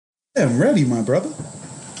I am ready, my brother.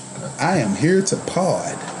 I am here to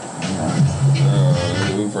pod.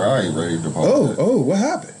 I ain't ready to pod. Oh, what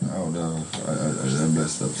happened? I don't know. I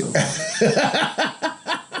messed up something.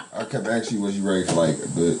 I kept asking you, was you ready for like a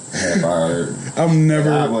good half hour? I'm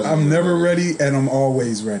never ready, and I'm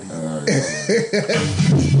always ready.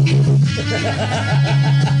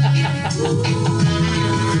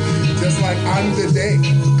 Just like I'm the day.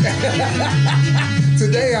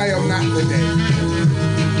 Today I am not the day.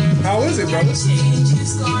 How is it, brothers?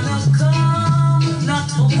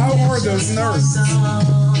 How are those nerves?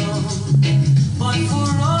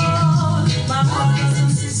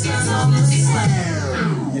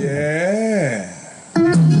 Yeah.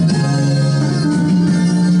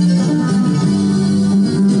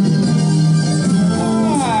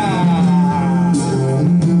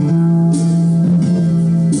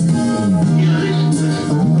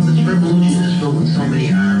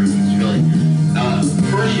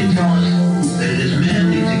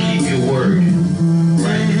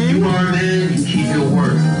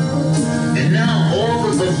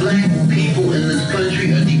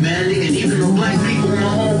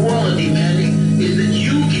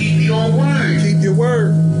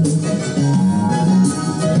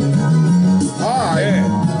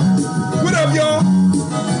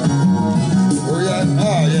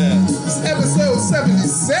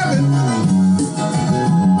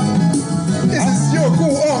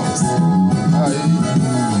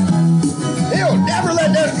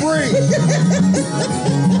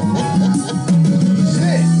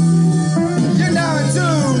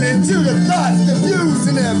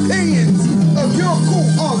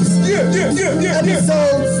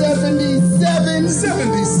 Episode 77.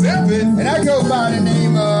 77? And I go by the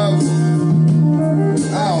name of,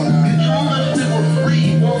 I don't know.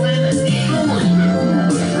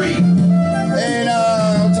 And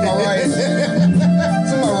to my right.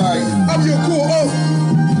 To my right. I'm your cool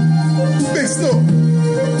Big Snoop.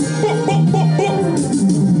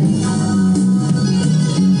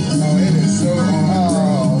 Oh, it is so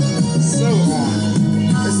on. So on.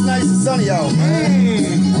 It's nice and sunny out,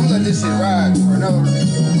 man. Let this shit ride for another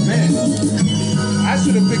minute. I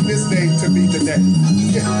should have picked this day to be the day.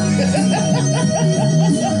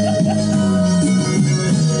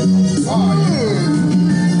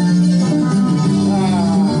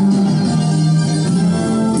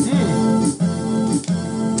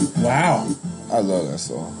 Wow. I love that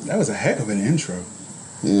song. That was a heck of an intro.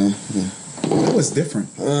 Yeah. That was different.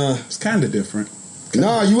 It's kind of different.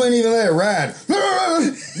 Nah, you ain't even let it ride.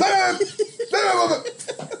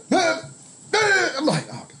 I'm like,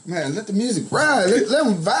 oh man, let the music ride. Let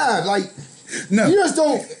them vibe. Like, no, you just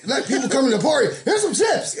don't let people come to the party. Here's some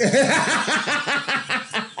chips.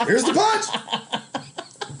 Here's the punch.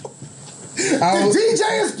 The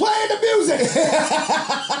DJ is playing the music.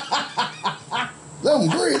 Let them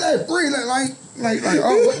breathe. Let it breathe. Like,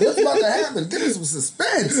 oh, what's about to happen? Give me some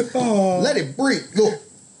suspense. Oh. Let it breathe. Look,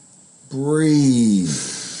 breathe.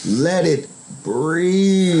 Let it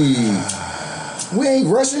breathe. We ain't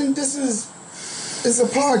rushing. It's a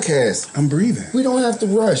podcast. I'm breathing. We don't have to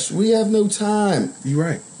rush. We have no time. You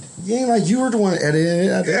right. You ain't like you were the one editing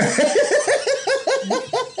it.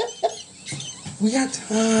 We got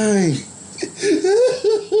time.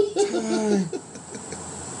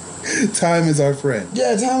 Time is our friend.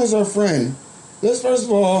 Yeah, time is our friend. Let's first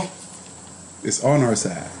of all. It's on our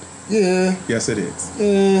side. Yeah. Yes, it is.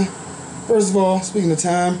 Yeah. First of all, speaking of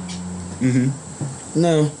time. Mm-hmm.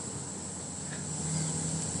 No.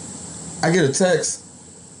 I get a text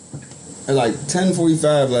at like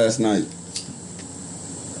 10:45 last night.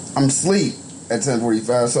 I'm asleep at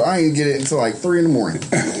 10:45, so I ain't get it until like 3 in the morning.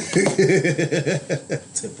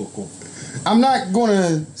 Typical. I'm not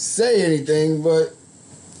gonna say anything, but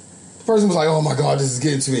the person was like, "Oh my God, this is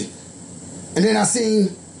getting to me." And then I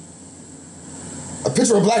seen a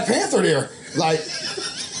picture of Black Panther there. Like,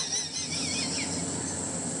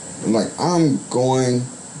 I'm like, I'm going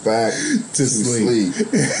back to sleep.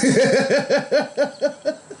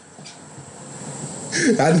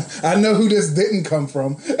 I know who this didn't come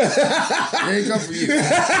from. It didn't come from you.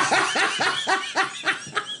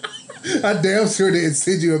 I damn sure didn't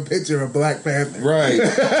send you a picture of Black Panther. Right.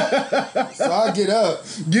 So I get up.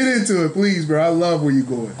 Get into it, please, bro. I love where you're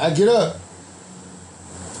going. I get up.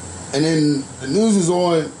 And then the news is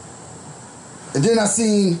on. And then I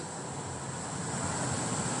seen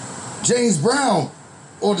James Brown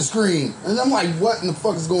on the screen. And I'm like, what in the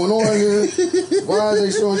fuck is going on here? Why are they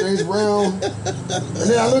showing James Brown? And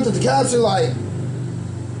then I looked at the caption like,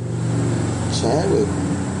 Chadwick.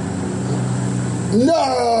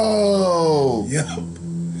 No. Yep.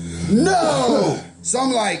 No. So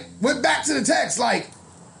I'm like, went back to the text like,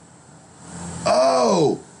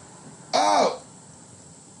 Oh.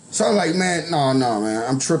 So I was like, man, no, man.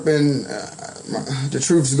 I'm tripping. The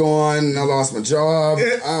truth's gone. I lost my job.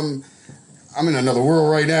 I'm in another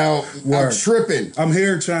world right now. Word. I'm tripping. I'm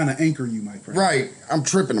here trying to anchor you, my friend. Right. I'm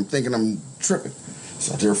tripping. I'm thinking I'm tripping.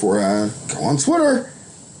 So therefore, I go on Twitter.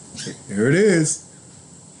 Here it is.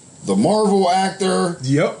 The Marvel actor.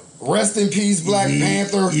 Yep. Rest in peace, Black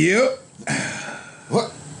Panther. Yep.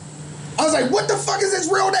 What? I was like, what the fuck is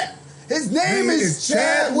his real name? His name is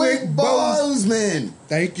Chadwick Boseman.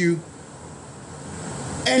 Thank you.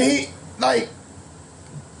 And he, like,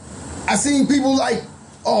 I seen people like,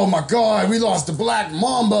 oh my God, we lost the Black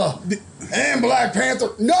Mamba and Black Panther.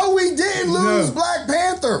 No, we didn't lose Black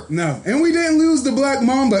Panther. No. And we didn't lose the Black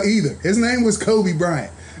Mamba either. His name was Kobe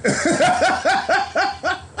Bryant.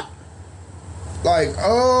 Like,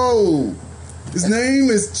 oh. His name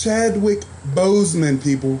is Chadwick Boseman,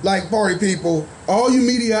 people. Like, party people. All you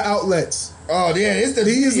media outlets. Oh, yeah, it's the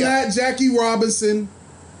He is media. not Jackie Robinson.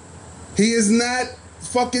 He is not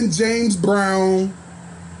fucking James Brown.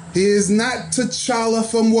 He is not T'Challa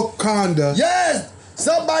from Wakanda. Yes!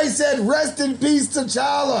 Somebody said, rest in peace,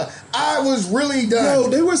 T'Challa. I was really done. No,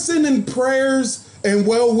 they were sending prayers and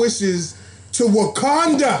well wishes to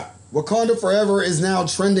Wakanda. Wakanda Forever is now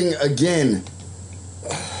trending again.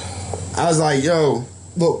 I was like, yo.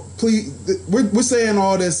 Look, please, we're saying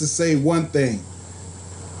all this to say one thing.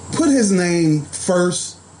 Put his name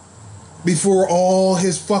first before all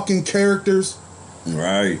his fucking characters.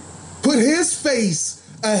 Right. Put his face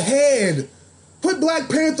ahead. Put Black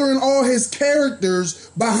Panther and all his characters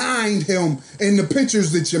behind him in the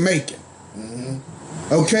pictures that you're making. Mm-hmm.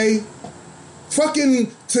 Okay? Fucking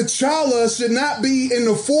T'Challa should not be in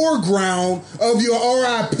the foreground of your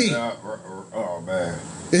RIP. Oh man.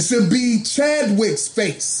 It should be Chadwick's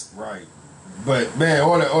face. Right. But man,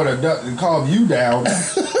 or the calm you down.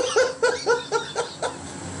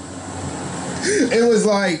 It was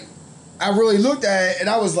like, I really looked at it and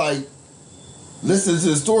I was like, listen to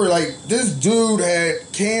the story. Like, this dude had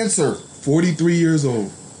cancer. 43 years old.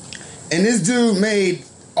 And this dude made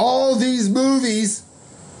all these movies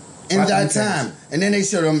in Fighting that time. cancer. And then they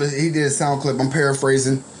showed him, he did a sound clip, I'm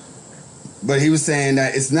paraphrasing. But he was saying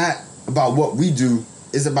that it's not about what we do,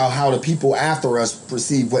 it's about how the people after us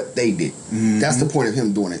perceive what they did. Mm-hmm. That's the point of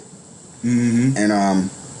him doing it. Mm-hmm. And I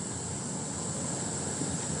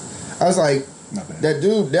was like, that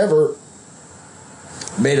dude never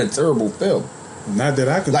made a terrible film. Not that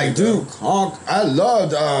I could Like, think dude, I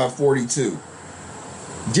loved 42.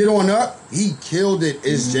 Get On Up, he killed it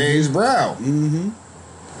as James Brown. Mm-hmm.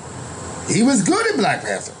 He was good at Black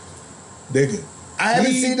Panther. Dig it. I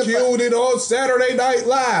haven't He seen the killed it on Saturday Night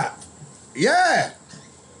Live. Yeah.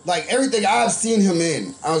 Like, everything I've seen him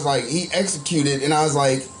in, I was like, he executed, and I was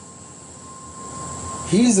like,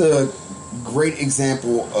 he's a great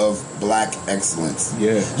example of black excellence.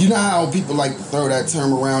 Yeah. You know how people like to throw that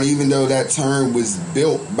term around, even though that term was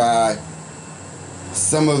built by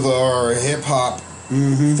some of our hip-hop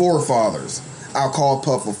forefathers. I'll call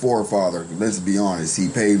Puff a forefather. Let's be honest. He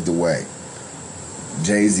paved the way.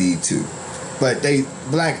 Jay-Z, too. But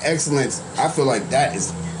black excellence, I feel like that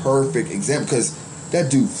is perfect example because that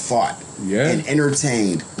dude fought and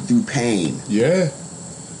entertained through pain. Yeah.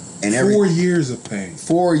 And 4 years of pain.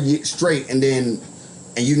 4 years straight, and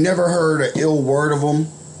you never heard an ill word of him.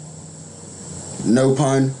 No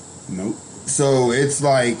pun. Nope. So it's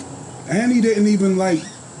like, And he didn't even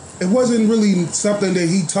it wasn't really something that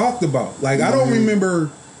he talked about. Like, I don't remember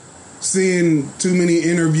seeing too many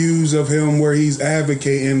interviews of him where he's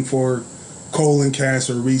advocating for colon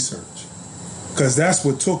cancer research. Because that's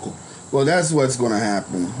what took him. well, that's what's going to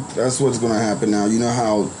happen. That's what's going to happen now. You know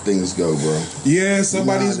how things go, bro. Yeah,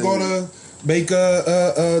 somebody's You know how going to make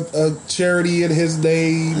a charity in his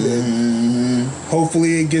name. And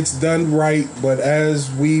hopefully it gets done right. But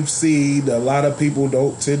as we've seen, a lot of people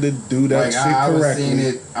don't tend to do that Like, shit I was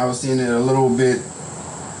correctly. I was seeing it a little bit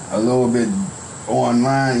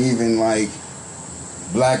online, even like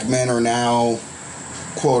black men are now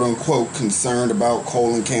quote unquote concerned about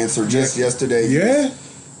colon cancer. Just yesterday,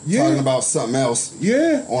 talking about something else.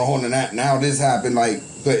 Yeah. On that. Now this happened,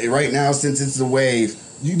 but right now, since it's a wave,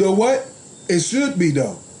 You know what? It should be,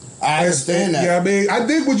 though. I understand that. Yeah, I mean, I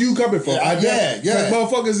dig what you coming from. Yeah, yeah. Like,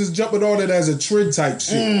 motherfuckers is jumping on it as a trend type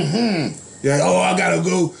shit. Yeah, I gotta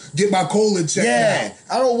go get my colon checked Yeah,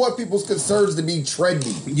 out. I don't want people's concerns to be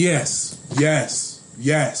trendy. Yes.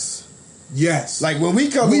 Like when we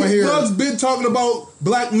come on here, Doug's been talking about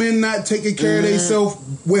black men not taking care of themselves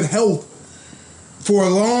with health for a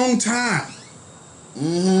long time.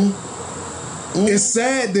 It's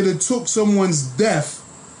sad that it took someone's death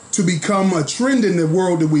to become a trend in the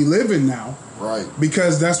world that we live in now. Right.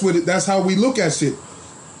 Because that's how we look at shit.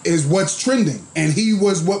 Is what's trending, and he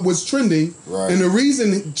was what was trending. Right. And the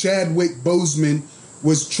reason Chadwick Boseman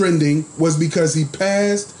was trending was because he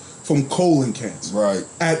passed from colon cancer. Right.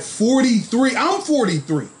 At 43, I'm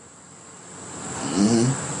 43.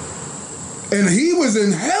 And he was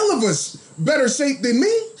in hell of a better shape than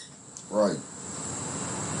me. Right.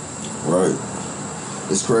 Right.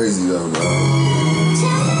 It's crazy though, bro.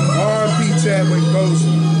 R.I.P. Chadwick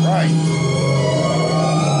Boseman. Right.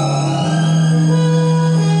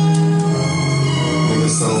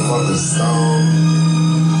 Niggas so fucking stoned.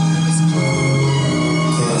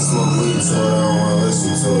 Can't smoke weed, so I don't want to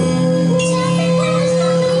listen to it.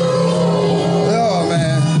 Oh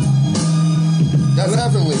man. That's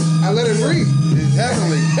heavenly. I let it breathe. It's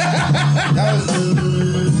heavenly. That was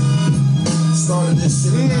Started this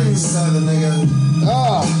shit in 97, nigga.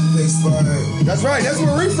 Pittsburgh. That's right. That's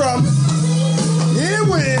where we from. Yeah,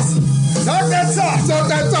 Wiz. Talk that talk. Talk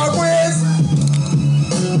that talk, Wiz.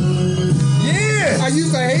 Yeah. I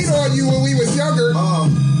used to hate on you when we was younger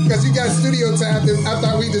because you got studio time that I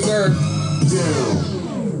thought we deserved.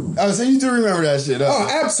 Dude. Oh, so you do remember that shit, huh? Oh,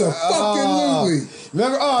 absolutely.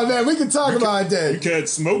 Remember? Oh, man, we can talk about that. You can't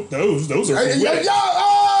smoke those. Those are Hey, wet.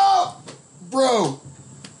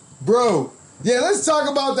 Bro. Yeah, let's talk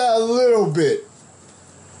about that a little bit.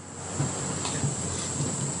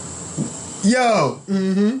 Yo.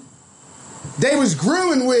 They was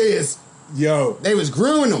grooming Wiz. Yo, They was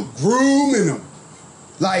grooming him. grooming them.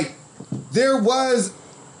 Like, there was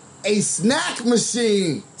a snack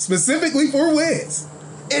machine. Specifically for Wiz.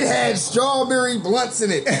 It had strawberry blunts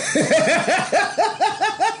in it.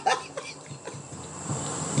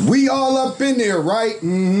 We all up in there, right?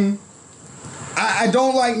 I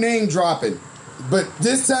don't like name dropping, but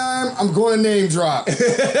this time I'm going to name drop.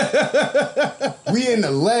 We in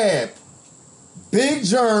the lab. Big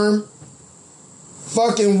Germ.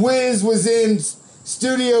 Fucking Wiz was in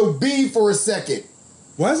Studio B for a second.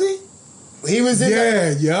 Was he? He was in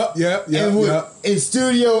Yeah, yep. in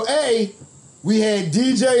Studio A, we had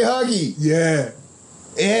DJ Huggy. Yeah.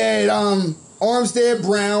 It had Armstead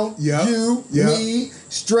Brown, Yep. you, Yep. me,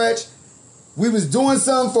 Stretch. We was doing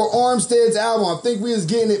something for Armstead's album. I think we was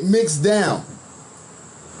getting it mixed down.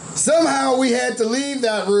 Somehow we had to leave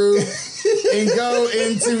that room and go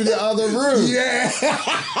into the other room. Yeah.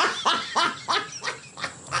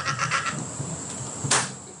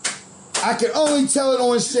 I can only tell it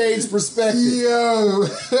on Shade's perspective. Yo.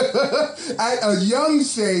 A young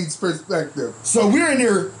Shade's perspective. So we're in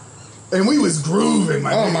there. And we was grooving,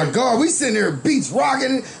 my Oh nigga. my God, we sitting there, beats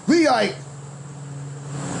rocking. We like,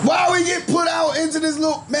 why we get put out into this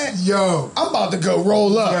little, man, Yo. I'm about to go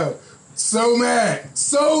roll up. Yo. So mad.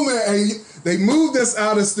 And they moved us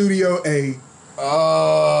out of Studio A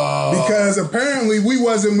because apparently we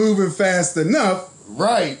wasn't moving fast enough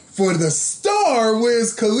Right. for the star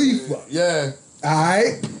Wiz Khalifa. Yeah.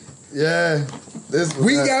 Alright? Yeah.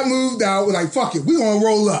 We got moved out. We're like, fuck it, we gonna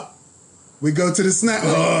roll up. We go to the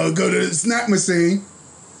snack machine.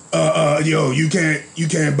 Yo, you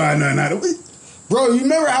can't buy nothing out of it. Bro, you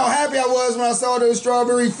remember how happy I was when I saw those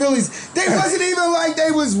strawberry Phillies? They wasn't even like they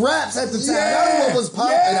was raps at the time. That was what was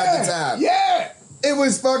popping at the time. Yeah. It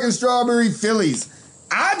was fucking strawberry Phillies.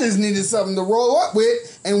 I just needed something to roll up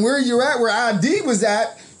with, and where you're at, where ID was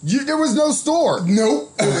at, there was no store.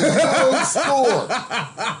 Nope. There was no store.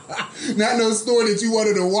 Not no store that you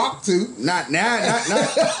wanted to walk to. Not in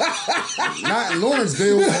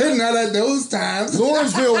Lawrenceville. Not at those times.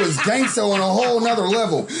 Lawrenceville was gangsta on a whole nother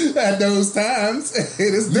level. At those times.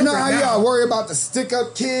 It is You know different how now. y'all worry about the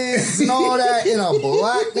stick-up kids and all that in a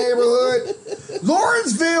black neighborhood?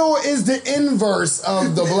 Lawrenceville is the inverse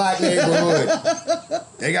of the black neighborhood.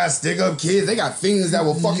 They got stick-up kids. They got fiends that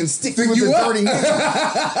will fucking stick you with you the up. dirty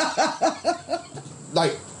nigga.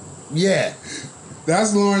 Like, yeah.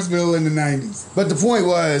 That's Lawrenceville in the 90s. But the point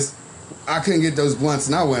was, I couldn't get those blunts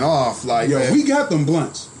and I went off. Like, Yo, man, we got them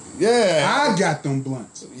blunts. yeah. I got them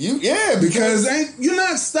blunts. Because You're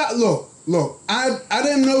not stop. Look. I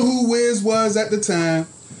didn't know who Wiz was at the time.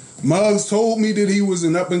 Muggs told me that he was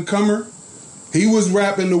an up and comer. He was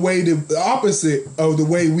rapping the opposite of the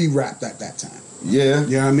way we rapped at that time. yeah.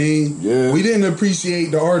 You know what I mean? Yeah. We didn't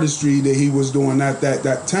appreciate the artistry that he was doing at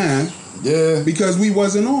that time Yeah. because we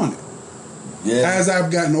wasn't on it. Yeah. As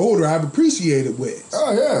I've gotten older, I've appreciated Wiz.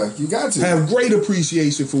 Oh, yeah. You got to. I have great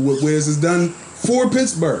appreciation for what Wiz has done for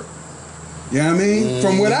Pittsburgh. You know what I mean?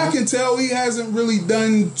 From what I can tell, he hasn't really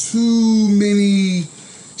done too many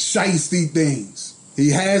shiesty things.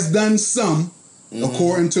 He has done some,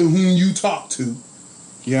 according to whom you talk to.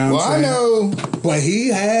 You know Well, what I'm I saying? know. But he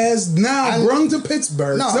has now brung to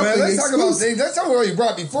Pittsburgh. No, something man, let's talk about exclusive. things. Let's talk about what he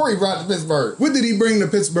brought before he brought to Pittsburgh. What did he bring to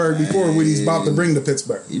Pittsburgh before what he's about to bring to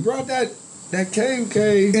Pittsburgh? He brought that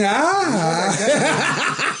KMK.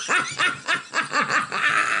 Ah.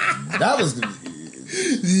 That was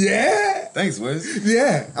Yeah. thanks, Wiz.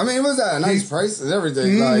 Yeah. I mean, it was at a nice price and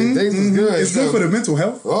everything. Like things was good. It's good for the mental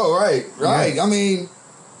health. Oh, right. Yeah. I mean,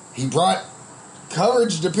 he brought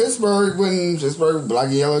coverage to Pittsburgh when Pittsburgh Black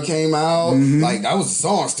and Yellow came out. Like that was a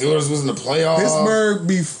song. Steelers was in the playoffs. Pittsburgh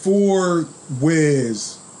before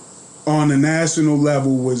Wiz on the national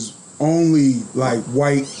level was only like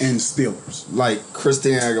white and Steelers. Like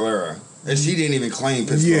Christina Aguilera, and she didn't even claim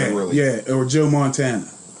Pittsburgh Yeah, really. yeah, or Joe Montana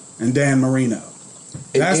and Dan Marino.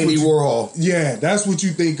 And That's Andy what you- Warhol. Yeah, that's what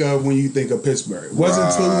you think of when you think of Pittsburgh. It wasn't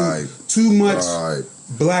Right. too much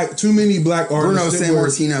Right. too many black Bruno artists that San were-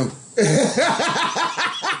 Martino.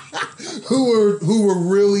 who were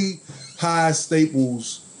really high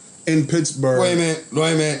staples in Pittsburgh. Wait a minute.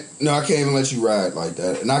 No, I can't even let you ride like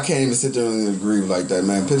that. And I can't even sit there and agree like that,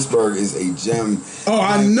 man. Pittsburgh is a gem. Oh,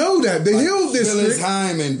 I know that. The Like Hill Phyllis District.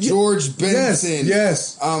 Hyman, George Benson.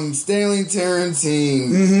 Yes. Stanley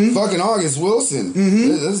Tarantine. Fucking August Wilson.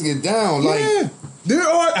 Let's get down. Like, Yeah. There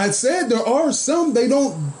are some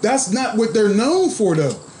that's not what they're known for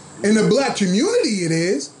though. In the black community it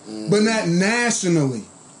is, but not nationally.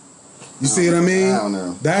 You see what I mean? I don't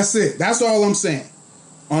know. That's it. That's all I'm saying.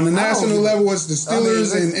 On the national level, it's the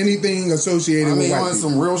Steelers and anything associated with white on people.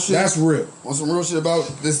 some real shit. That's real. On some real shit about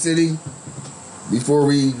the city, before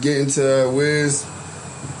we get into Wiz,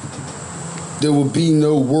 there will be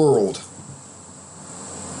no world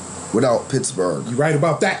without Pittsburgh. You right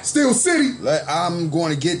about that. Steel City. I'm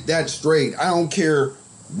going to get that straight. I don't care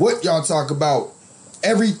what y'all talk about.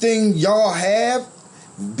 Everything y'all have,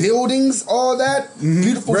 buildings, all that,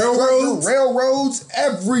 beautiful Railroads. railroads,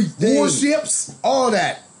 everything, Warships. all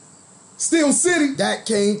that, Steel City. that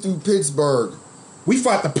came through Pittsburgh. We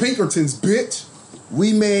fought the Pinkertons, bitch.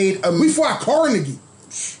 We made We fought Carnegie.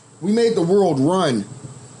 we made the world run.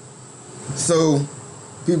 So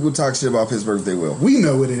people talk shit about Pittsburgh if they will. We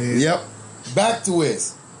know what it is. Yep. Back to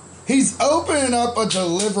Wiz. He's opening up a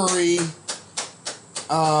delivery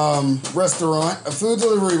restaurant, a food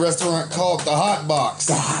delivery restaurant called the Hot Box.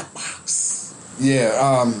 The Hot Box.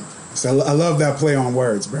 Yeah. So I love that play on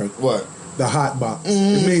words, bro. What? The Hot Box.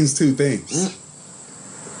 It means two things.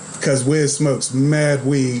 Because Wiz smokes mad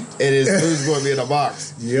weed. It is food's going to be in a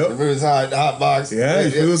box. Yep. The food's hot box. Yeah,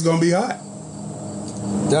 it was going to be hot.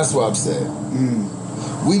 That's what I'm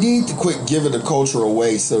saying. We need to quit giving the culture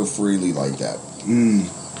away so freely like that.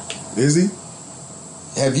 Is he?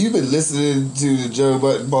 Have you been listening to the Joe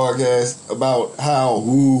Button podcast about how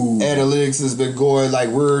analytics has been going, like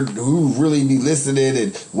who really be listening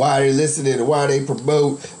and why they listening and why they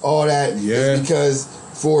promote all that? Yeah. It's because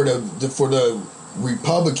for the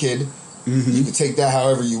Republican, you can take that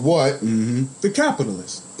however you want. The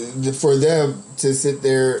capitalist. For them to sit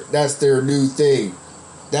there, that's their new thing.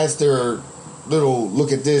 That's their little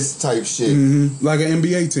look at this type shit. Like an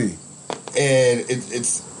NBA team. And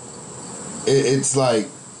it's like,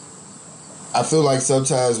 I feel like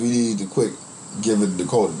sometimes we need to quit giving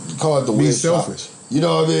call it the Be Wiz shop. selfish. You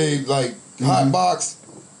know what I mean? Like Hot Box,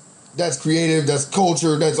 that's creative, that's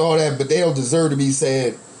culture, that's all that, but they don't deserve to be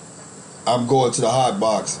saying, I'm going to the Hot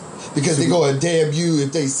Box. Because they go and damn you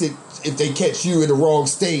if they catch you in the wrong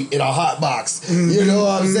state in a hot box. You know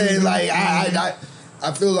what I'm saying? Like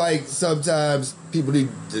I feel like sometimes people need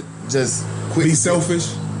to just quit. Be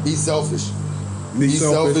selfish. Be selfish. Be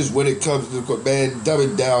selfish when it comes to, man, dumb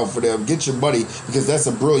it down for them. Get your money, because that's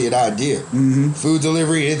a brilliant idea. Food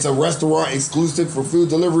delivery, it's a restaurant exclusive for food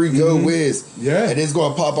delivery. Go Wiz. Yeah. And it's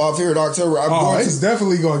going to pop off here in October. It's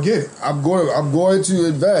definitely going to get it. I'm going to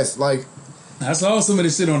invest. Like, That's all some of the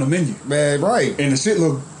shit on the menu. man, right. And the shit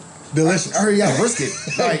look delicious. I heard you got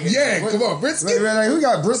brisket. Like, Yeah, come on, brisket. Like, who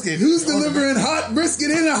got brisket? Who's delivering hot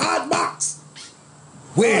brisket in a hot box?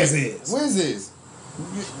 Wiz is. Wiz is.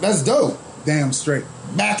 That's dope. Damn straight.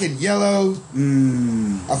 Back in yellow. I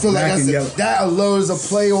feel like Back in yellow. that alone is a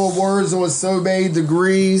play on words on so many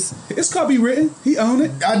degrees. It's copywritten. He own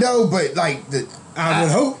it. I know, but like I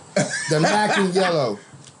would hope. the mac and yellow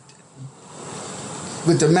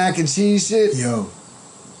with the mac and cheese shit. Yo.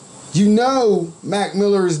 You know, Mac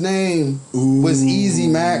Miller's name was Easy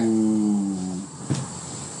Mac.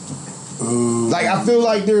 Like, I feel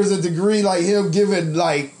like there's a degree like him giving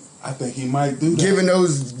like I think he might do that. giving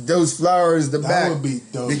those flowers the that back. would be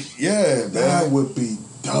dope. Yeah, That man. would be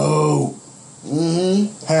dope.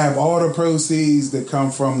 Have all the proceeds that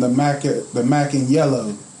come from the mac and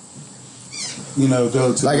yellow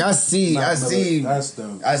go to. Like I see That's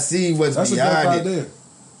dope. I see what's That's a dope behind it. idea.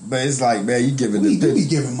 But it's like, man, you giving We the do be pitch.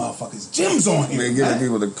 giving motherfuckers gems on here, Man, giving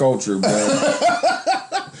people the culture, man.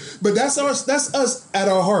 But that's us at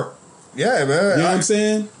our heart. Yeah, man. You know what I'm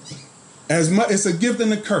saying? As much, it's a gift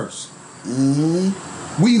and a curse.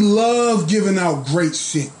 Mm-hmm. We love giving out great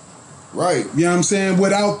shit. Right. You know what I'm saying?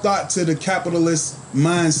 Without thought to the capitalist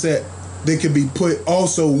mindset that could be put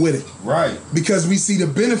also with it. Right. Because we see the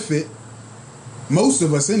benefit, most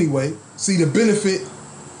of us anyway, see the benefit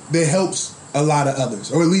that helps a lot of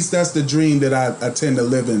others. Or at least that's the dream that I tend to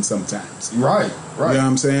live in sometimes. Right. You know what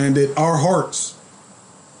I'm saying? That our hearts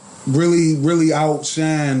really, really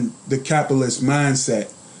outshine the capitalist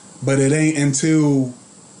mindset. But it ain't until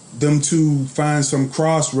them two find some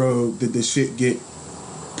crossroad that the shit get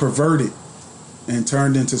perverted and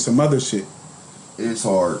turned into some other shit. It's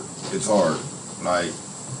hard. It's hard. Like,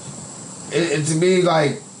 it to me,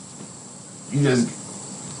 like, you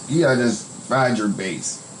gotta just find your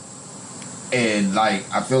base. And, like,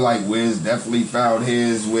 I feel like Wiz definitely found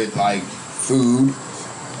his with, like, food.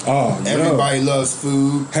 Oh, Everybody loves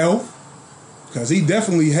food. Health. Because he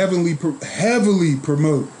definitely heavily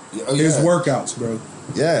promote his workouts, bro.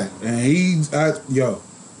 Yeah. And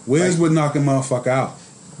Wiz would knock a motherfucker out.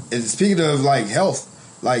 And speaking of, like, health,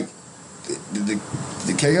 like, the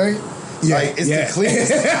KO, Yeah, like, it's the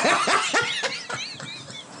cleanest.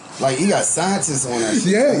 Like, he got scientists on that shit.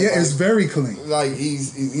 Yeah, like, it's very clean. Like,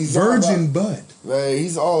 he's Virgin bud. Man,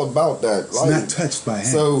 he's all about that. It's like, not touched by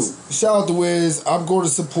hands. So, shout out to Wiz. I'm going to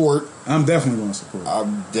support. I'm definitely going to support.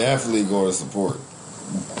 I'm definitely going to support.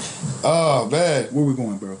 Oh, man. Where we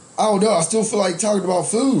going, bro? I don't know. I still feel like talking about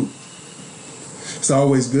food. It's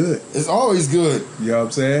always good. It's always good. You know what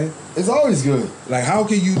I'm saying? It's always good. Like, how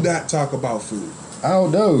can you not talk about food? I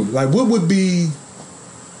don't know. Like, what would be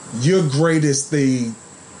your greatest thing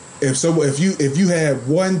if you had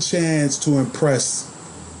one chance to impress,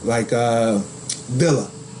 like, Dilla?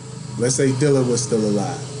 Let's say Dilla was still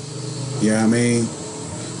alive. You know what I mean?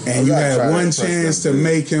 And I'm you not had trying to one impress chance to them, dude.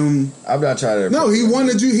 make him. I'm not trying to. No, he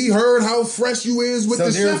wanted you. He heard how fresh you is with So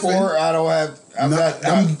the therefore, chefing. I don't have.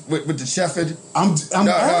 I'm with the chefing. I'm asking, I'm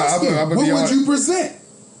gonna what be would honest. you present?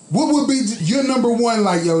 What would be your number one?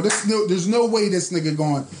 Like, yo, there's no way this nigga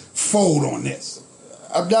going to fold on this.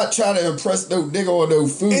 I'm not trying to impress no nigga on no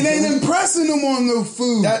food. It ain't impressing him on no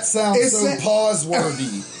food. That sounds It's so pause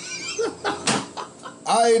worthy.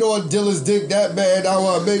 I ain't on Dilla's dick that bad. I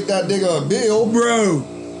want to make that nigga a bill. Bro.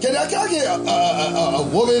 Can I get a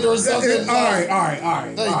woman or something? All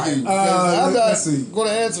right. Thank you. I'm Let's see. not going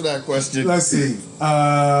to answer that question. Let's see.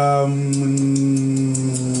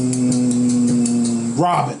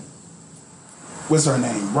 Robin. What's her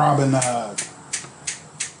name? Robin.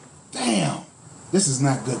 Damn. This is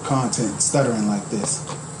not good content. Stuttering like this.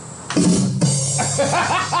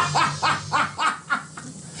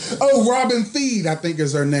 Oh, Robin Thede, I think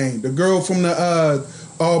is her name. The girl from the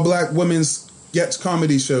All Black Women's Sketch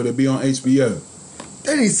Comedy Show that be on HBO.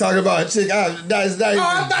 Then he's talking about a chick. That's not even.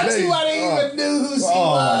 I thought you wouldn't even knew who she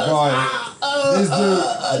was. This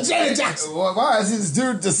dude. Janet Jackson. Why is this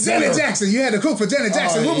dude the Janet Jackson. You had to cook for Janet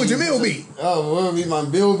Jackson. What would your meal be? Oh, what would be my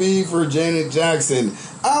bill be for Janet Jackson?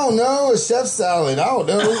 I don't know. A chef salad. I don't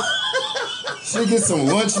know. She get some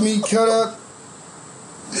lunch meat cut up.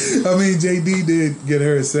 I mean, JD did get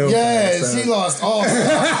her herself. Yeah, she lost all.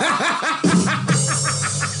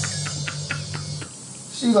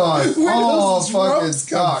 She lost Where all those fucking drums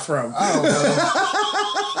come stock. from? I don't know.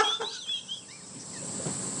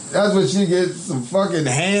 That's what she gets. Some fucking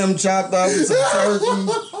ham chopped up, some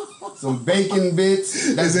turkey, some bacon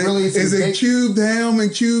bits. That's really some is it cubed ham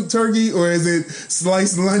and cubed turkey, or is it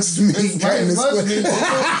sliced lunch meat? It's cut in the lunch square? meat.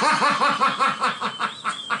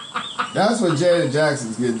 That's what Janet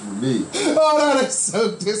Jackson's getting from me. Oh, that is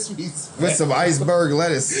so disrespectful. With some iceberg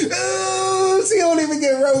lettuce Ooh, she don't even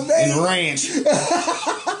get roast and ranch.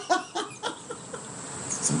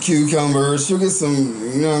 Some cucumbers. She'll get some,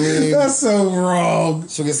 you know what I mean? That's so wrong.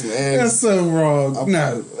 She'll get some eggs. That's so wrong.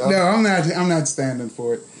 No, I'm not standing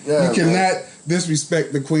for it. Yeah, you cannot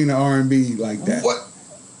disrespect the queen of R&B like that. What?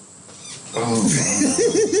 Oh,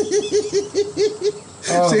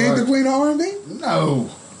 She ain't the queen of R&B? no.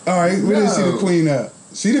 All right, what is she the queen of?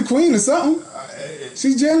 She the queen of something.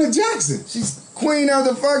 She's Janet Jackson. She's queen of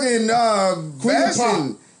the fucking Queen of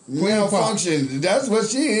fashion pop. Queen of pop. malfunction. That's what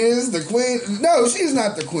she is. The queen. No, she's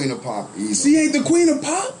not the queen of pop either. She ain't the queen of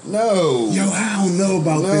pop? No. Yo, I don't know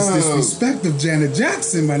about this No. disrespect of Janet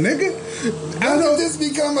Jackson, my nigga. How did this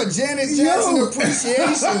become a Janet Jackson Yo.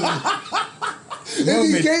 appreciation?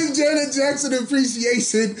 It became Janet Jackson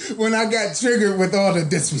appreciation when I got triggered with all the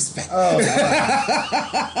disrespect. Oh,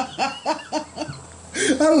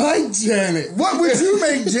 I like Janet. What would you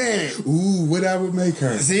make Janet? Ooh, what I would make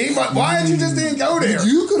her. See, but why did you just didn't go there?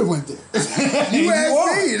 You could have went there. You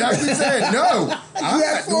asked me, and I just said no. I'm You not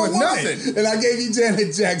asked for a doing woman, nothing. and I gave you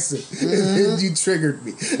Janet Jackson. And you triggered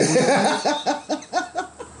me.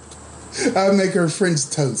 I'd make her French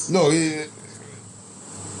toast. No,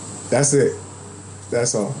 That's it.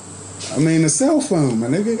 That's all. I mean, the cell phone, my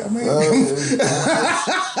nigga. I mean,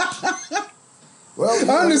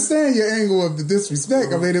 well, I understand your angle of the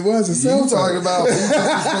disrespect. I mean, it was a cell you phone. talking about who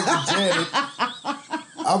disrespected Janet?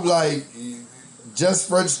 I'm like, just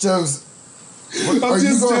French toast. Are you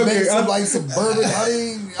just gonna joking. make some like some bourbon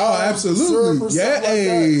honey? Oh, syrup absolutely. or Yeah,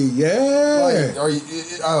 something like that? yeah. Like, are you?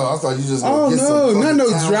 Oh, I thought you just. Oh Gonna get no, some not no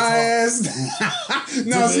fucking dry town ass.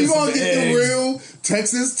 No, so you gonna get the eggs. real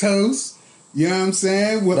Texas toast. You know what I'm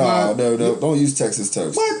saying? With talk. No, don't use Texas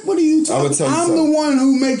toast. What are you talking would tell you I'm something. the one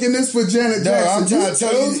who making this for Janet No, Jackson. I'm trying You to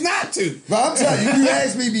tell you- chose not to. But I'm telling you, you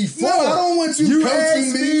asked me before. No, I don't want you You coaching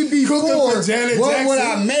asked me me before. cooking for Janet what Jackson. would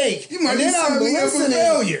I make? You might and be then I'm setting me up for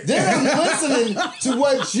failure. listening. Then I'm listening to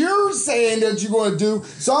what you're saying that you're going to do.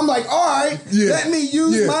 So I'm like, all right, Yeah. let me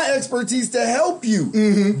use Yeah. my expertise to help you.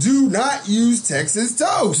 Do not use Texas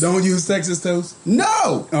toast. Don't use Texas toast.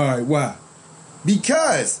 No, All right, why?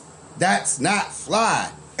 because that's not fly.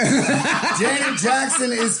 Janet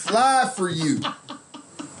Jackson is fly for you.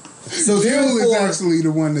 So Jill is therefore- actually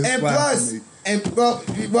the one that's and fly plus, for me. and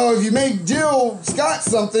well, if you make Jill Scott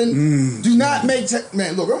something, do not make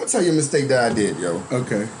man. Look, I'm gonna tell you a mistake that I did, yo.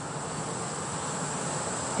 Okay.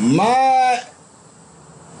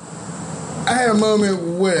 I had a moment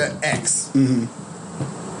with an ex.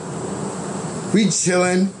 We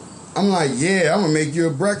chilling. I'm like, yeah, I'm gonna make you a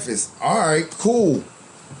breakfast. All right, cool.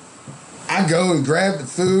 I go and grab the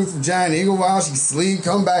food from Giant Eagle while she sleep.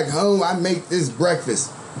 Come back home. I make this breakfast,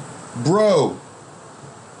 bro.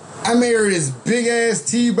 I made her this big ass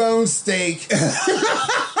T-bone steak.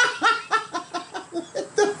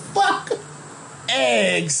 What the fuck?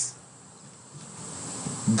 Eggs,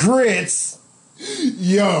 grits,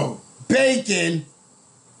 Yo, bacon,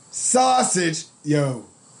 sausage. yo.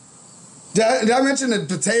 Did I mention the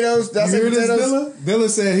potatoes? Did I You say hear this, potatoes? Villa? Villa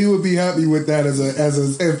said he would be happy with that as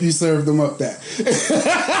a if you served him up that.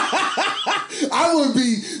 I would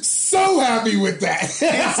be so happy with that.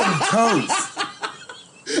 And some toast.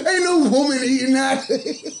 Ain't no woman eating that.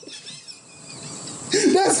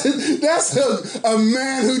 That's a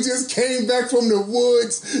man who just came back from the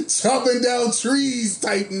woods chopping down trees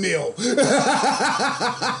type meal.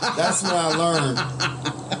 That's what I learned.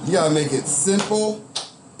 You gotta make it simple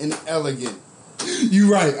and elegant. You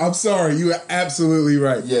right. I'm sorry. You are absolutely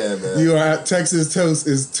right. Yeah, man. You are Texas toast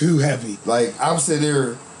is too heavy. Like I'm sitting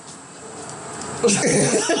there.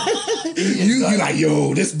 You like,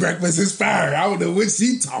 yo, this breakfast is fire. I don't know what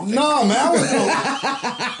she talking. No, man,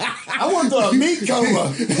 I went through a meat coma.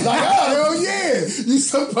 Like, oh, Hell yeah. You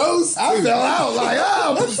supposed to. I fell out. Like,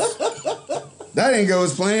 oh, that didn't go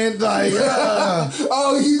as planned. Like,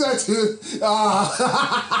 Oh, you got to.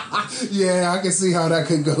 Yeah, I can see how that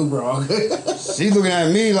could go wrong. she's looking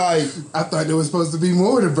at me like, I thought there was supposed to be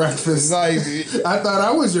more to breakfast. like, I thought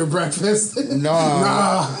I was your breakfast.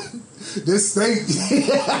 Nah. This steak.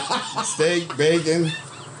 steak, bacon,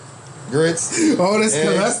 grits, All this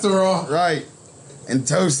eggs, cholesterol. right, and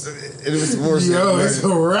toast. It was worse. Yo, it's a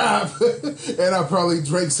wrap. And I probably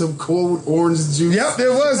drank some cold orange juice. Yep,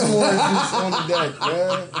 there was some orange juice on the deck,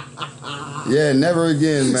 man. Yeah, never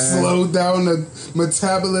again, man. Slowed down the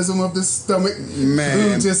metabolism of the stomach.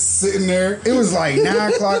 Man. Food just sitting there. It was like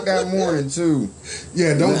 9 o'clock that morning too.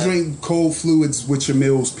 Yeah, don't Man. drink cold fluids with your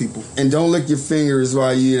meals, people. And don't lick your fingers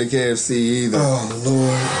while you eat a KFC either. Oh,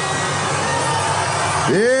 Lord.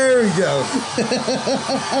 There we go.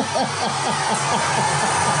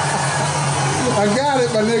 I got it,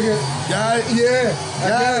 my nigga. Got it? Yeah, I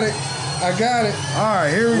got it. I got it. All right,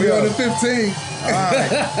 here we We go. on the 15. All right.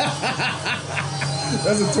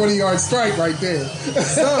 That's a 20-yard strike right there.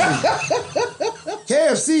 So,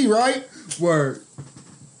 KFC, right? Word.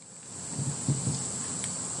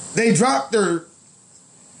 They dropped their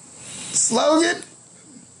slogan.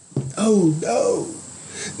 Oh, no.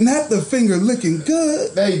 Not the finger looking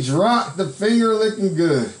good. They dropped the finger licking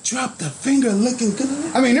good. Drop the finger looking good.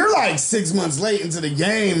 I mean, they're like 6 months late into the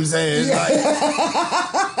games, and like,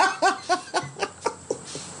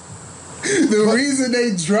 The reason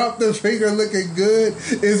they dropped the finger looking good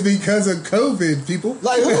is because of COVID, people.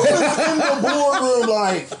 like who was in the boardroom?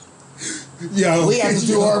 Like, Yo, we have to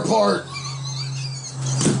do our part.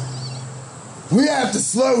 We have to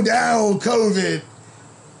slow down COVID.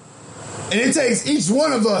 And it takes each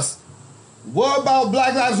one of us. What about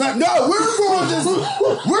Black Lives Matter? No,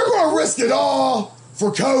 we're going to risk it all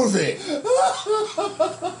for COVID.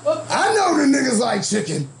 I know the niggas like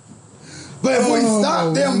chicken. But if we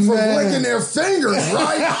stop them from licking their fingers,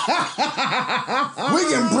 right, we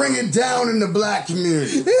can bring it down in the black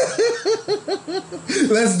community.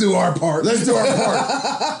 Let's do our part. Let's do our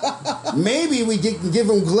part. Maybe we can give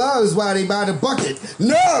them gloves while they buy the bucket.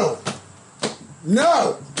 No.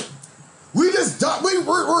 We just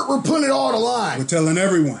we're putting it all on the line. We're telling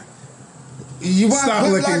everyone. You want Stop to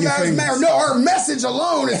put licking Black your Lives fingers. Matter? No, our message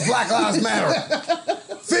alone is Black Lives Matter.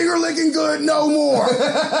 Finger licking good, no more.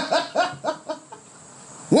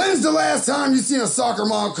 When's the last time you seen a soccer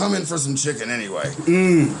mom come in for some chicken anyway?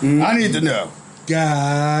 I need to know.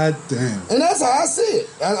 God damn. And that's how I see it.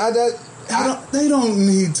 They don't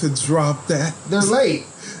need to drop that. They're late.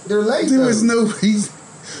 There There is no reason.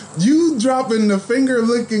 You dropping the finger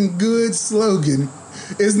licking good slogan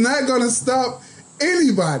is not going to stop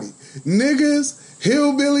anybody. Niggas,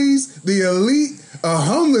 hillbillies, the elite, a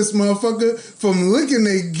homeless motherfucker from licking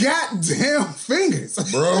their goddamn fingers.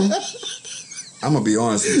 Bro, I'm going to be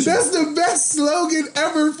honest with you. That's the best slogan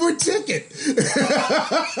ever for chicken.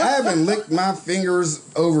 I haven't licked my fingers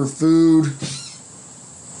over food,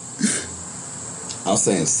 I'll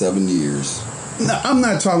say in 7 years. No, I'm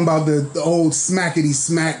not talking about the old smackety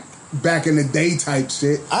smack back in the day type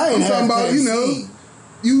shit. I'm talking about, KFC.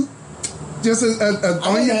 you just I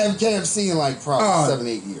on didn't your... have KFC in like probably 7,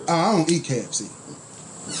 8 years. I don't eat KFC.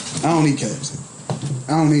 I don't eat KFC.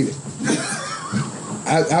 I don't eat it.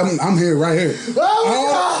 I'm here, right here.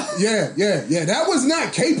 Oh, yeah. That was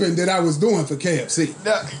not caping that I was doing for KFC.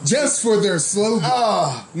 Just for their slogan,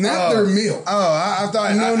 not their meal. I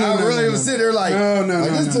thought I really was sitting there like,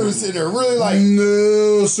 this dude was sitting there really like,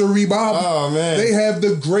 no, sorry, Bob. Oh man, they have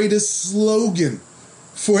the greatest slogan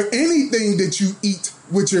for anything that you eat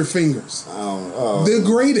with your fingers. The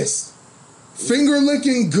greatest. Finger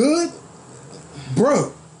licking good,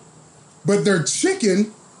 bro. But their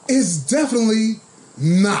chicken is definitely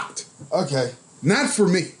not. Okay. Not for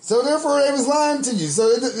me. So therefore they was lying to you.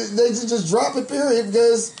 So they just drop it, period,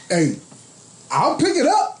 because... Hey, I'll pick it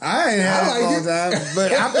up. I ain't had it a long time,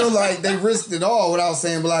 but I feel like they risked it all without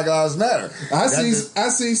saying Black Lives Matter. I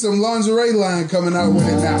see some lingerie line coming out with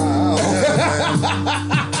it now.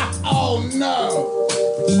 Oh no.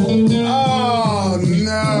 Oh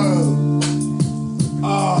no.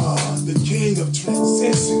 Oh, the king of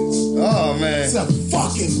transitions. Oh man. It's a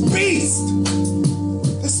fucking beast.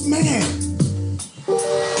 This man.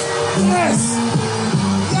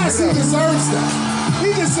 Yes, he deserves that. He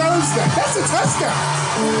deserves that. That's a touchdown.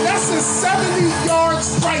 That's a 70-yard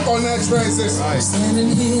strike on that transition. Right.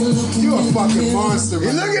 You a fucking monster, man.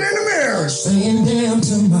 He's looking in the mirror.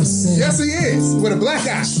 Yes, he is. With a black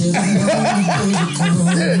eye.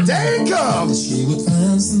 Did a day come?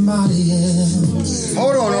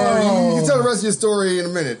 Hold on, Ari. You can tell the rest of your story in a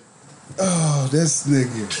minute. Oh, this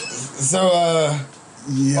nigga. So,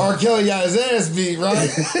 R. Kelly got his ass beat, right?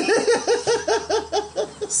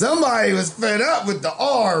 Somebody was fed up with the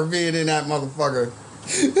R being in that motherfucker.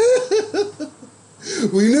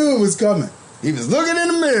 We knew it was coming. He was looking in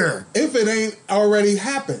the mirror. If it ain't already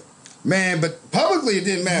happened. Man, but publicly it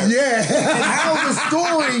didn't matter. Yeah. And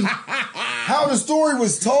how the story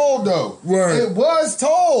was told, though. Word. It was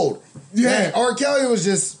told. Yeah. That R. Kelly was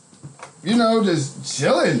just, just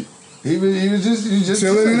chilling. He was just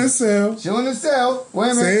chilling in his cell. Chilling in his cell.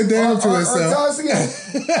 Wait a minute. Say it down to himself. Tell us again.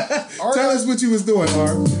 Tell us what you was doing,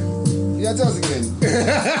 Art. Yeah, tell us again.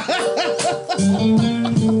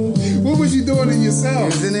 What was you doing in your cell? He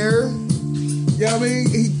was in there. Yeah, I mean,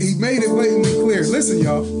 he made it blatantly clear. Listen,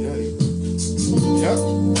 y'all. Yep.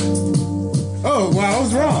 Oh, wow, I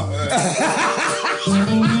was wrong.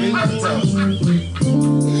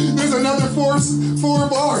 There's another four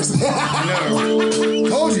bars. I know.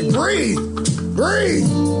 Told you, breathe. Breathe.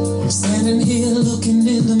 Standing here looking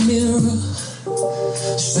in the mirror,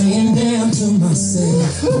 saying damn to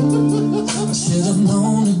myself. I should have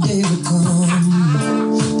known the day would come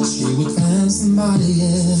that she would find somebody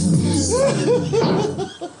else.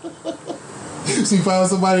 She found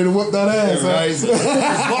somebody to whoop that ass. Right. Just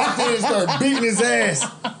walked in and started beating his ass.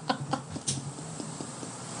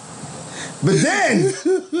 But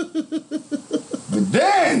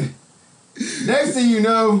then, next thing you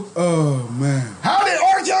know, oh man, how did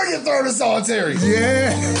R. Kelly get thrown in solitary?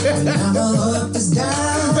 Yeah. Now up is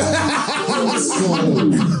down.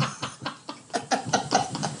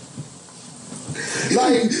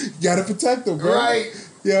 Like, gotta protect him, bro. Right.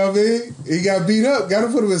 You know what I mean? He got beat up. Gotta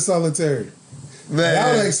put him in solitary. Man.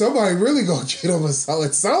 I was like, somebody really gonna get him in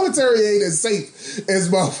solitary. Solitary ain't as safe as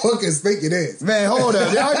motherfuckers think it is. Man, hold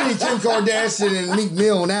up. Y'all need Kim Kardashian and Meek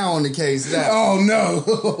Mill now on the case now. Oh, no.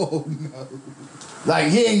 Oh, no. Like,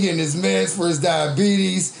 he ain't getting his meds for his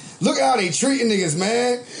diabetes. Look how they treating niggas,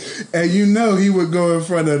 man. And you know he would go in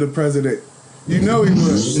front of the president. You know he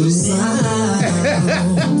would. Smile. I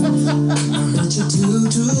hurt you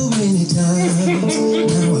too many times.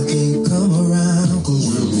 Now I can't come around. 'Cause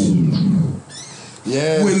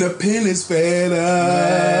Yeah. When the pen is fed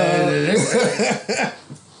up.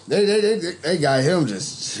 They got him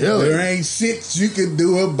just chilling. There ain't shit you can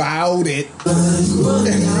do about it. The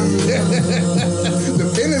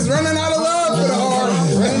pen is running out of love for the heart.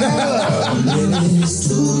 Running out of love. it's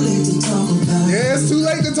too late to talk about it. Yeah, it's too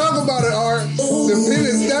late to talk about it, Art. The pen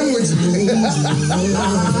is done with you.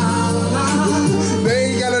 They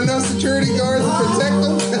ain't got enough security guards to protect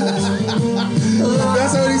them.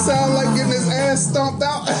 That's what he sounds like getting his ass stomped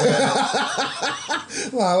out.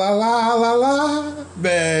 La la la la la.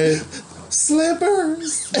 Man.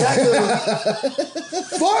 Slippers.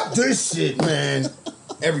 Fuck this shit, man.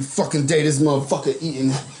 Every fucking day this motherfucker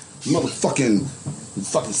eating motherfucking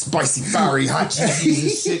spicy, fiery, hot cheese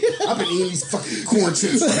and shit. I've been eating these fucking corn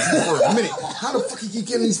chips for a minute. How the fuck you keep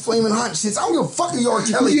getting these flaming hot shits? I don't give a fuck if you're R.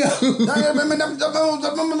 Kelly. Yeah. That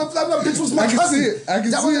bitch was my I can cousin. see it. I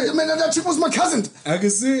can see it. Man, that chick was my cousin. I can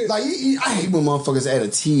see it. Like, I hate when motherfuckers add a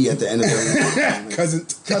T at the end of their Cousin.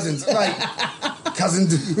 cousins. Like, cousin.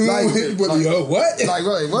 What? Like,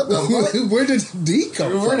 what the fuck? Where did D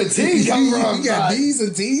come from? Where did T come from? You got Like, D's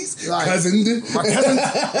and T's? like, Cousin. my cousin.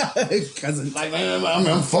 Cousin. Like, man,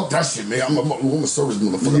 I'm fuck that shit, man. I'm a service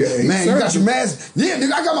motherfucker. Yeah, man, you got your mask? Yeah,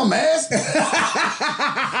 nigga, I got my mask.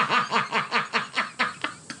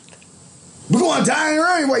 We're going to die here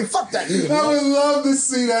anyway. Fuck that nigga. I would love to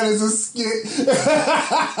see that as a skit.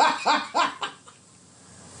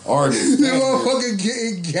 Artist. The motherfucker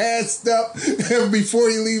getting gassed up before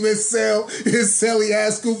he leave his cell. His cell, he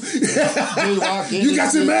ask him, you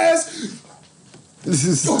got your mask?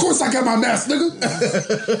 Of course I got my mask, nigga.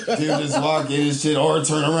 Dude just walk in and shit or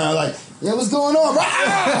turn around like, yeah, what's going on? La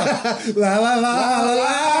la la la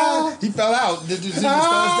la. He fell out. Did you see the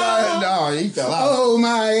stars die? No, he fell out. Oh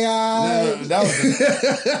my God. That was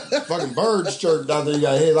a fucking birds chirped out there. You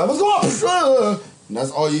got hit like, what's going on? And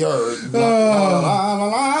that's all you heard. La, la, la,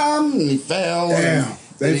 la, and he fell. Damn.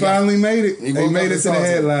 They finally made it. They made it to the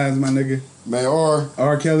headlines, my nigga. Man,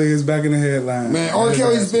 R. Kelly is back in the headlines. Man, R.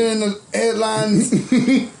 Kelly's been in the headlines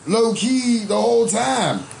low key the whole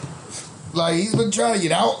time. Like, he's been trying to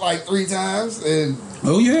get out like 3 times, and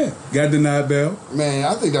oh yeah, got denied bail. man,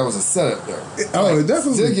 I think that was a setup there. Oh, like,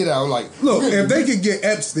 definitely. to get out. Like, Look, if they could get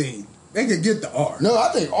Epstein, they could get the R. no,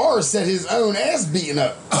 I think R set his own ass beating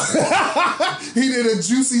up. He did a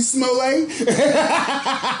Juicy Smollett.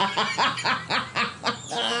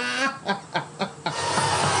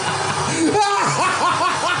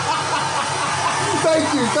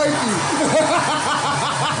 Thank you.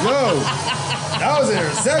 Yo, that was an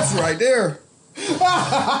interception right there.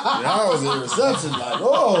 That was an interception. Like,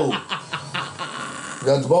 oh,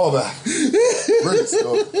 got the ball back. Great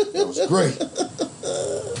stuff. That was great.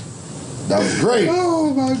 That was great.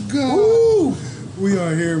 Oh my God. Woo. We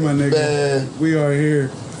are here, my nigga. Man. We are here.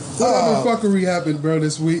 What other fuckery happened, bro,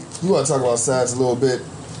 this week? You want to talk about science a little bit?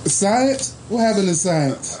 Science? What happened in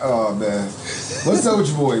science? Oh, man. What's up with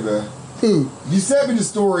your boy, man? Who? You sent me the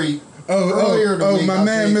story earlier in the week. my I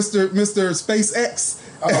man, think. Mr. SpaceX.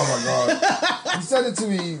 Oh, my God. You sent it to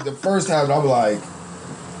me the first time, and I'm like,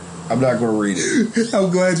 I'm not going to read it.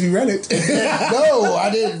 I'm glad you read it. No,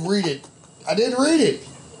 I didn't read it. And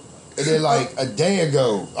then, like, a day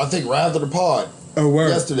ago, I think right after the pod, Oh, word.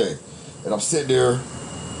 yesterday, and I'm sitting there,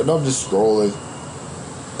 and I'm just scrolling.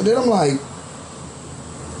 And then I'm like,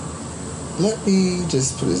 let me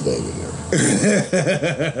just put his name in there.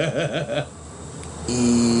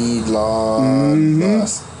 Elon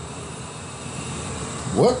Musk.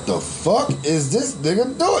 What the fuck is this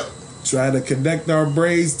nigga doing? Try to connect our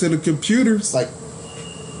brains to the computers. Like,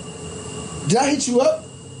 did I hit you up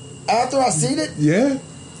after I seen it? Yeah.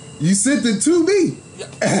 You sent it to me.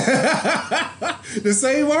 The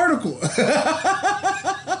same article.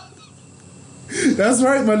 That's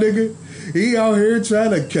right, my nigga. He out here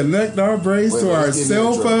trying to connect our brains to our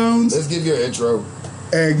cell phones. Let's give you an intro.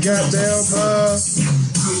 And goddamn,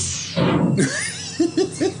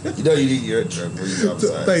 You know you need your intro before you go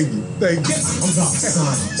outside. thank you.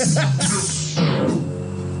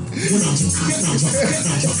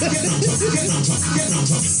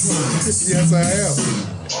 Yes, I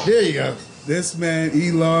am. There you go. This man,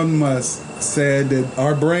 Elon Musk, said that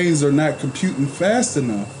our brains are not computing fast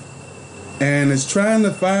enough and is trying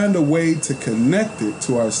to find a way to connect it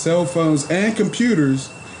to our cell phones and computers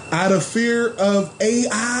out of fear of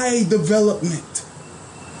AI development.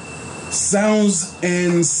 Sounds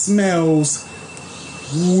and smells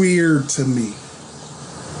weird to me.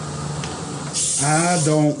 I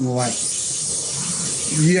don't like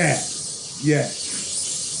it. Yeah.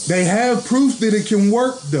 They have proof that it can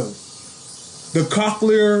work though. The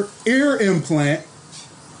cochlear ear implant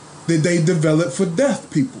that they developed for deaf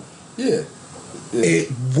people. Yeah.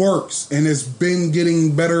 It works, and it's been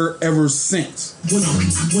getting better ever since.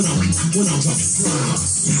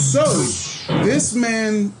 So, this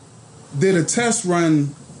man did a test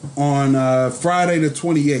run on Friday the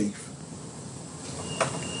 28th.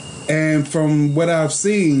 And from what I've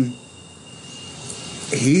seen,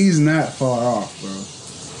 he's not far off,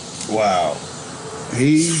 bro. Wow.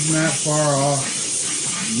 He's not far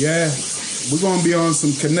off. Yeah, we're going to be on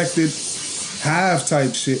some connected hive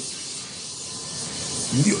type shit.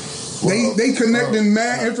 They connecting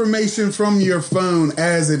mad information from your phone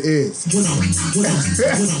as it is.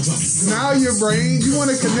 Now your brain, you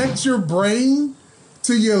want to connect your brain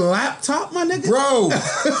to your laptop, my nigga? Bro,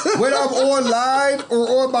 when I'm online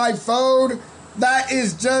or on my phone, that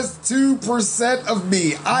is just 2% of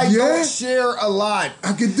me. I don't share a lot.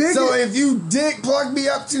 I can dig so it. if you plug me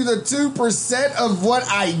up to the 2% of what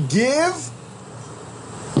I give,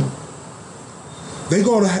 They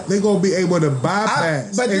gonna be able to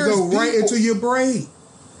bypass but and go there's right people- into your brain.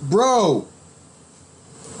 bro,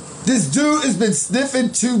 this dude has been sniffing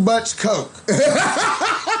too much coke.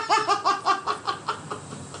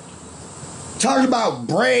 Talking about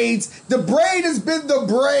braids. The braid has been the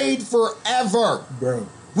braid forever. Bro.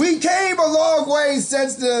 We came a long way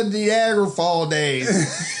since the Niagara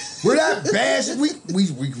days. We're not bashing. We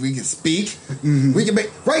can speak. Mm-hmm. We can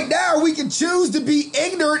make. Right now, we can choose to be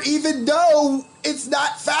ignorant, even though it's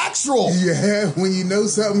not factual. Yeah, when you know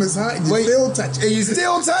something is hot, you still touch it. And you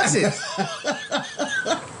still touch it.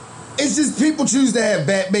 It's just people choose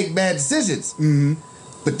to make bad decisions. Mm-hmm.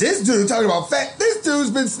 But this dude talking about fat. This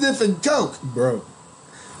dude's been sniffing coke, Bro.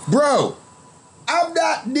 I'm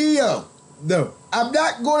not Neo. No. I'm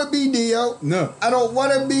not going to be Neo. No. I don't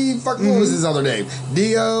want to be what was his other name?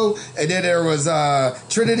 Neo, and then there was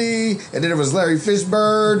Trinity, and then there was Larry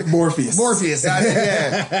Fishburne. Morpheus.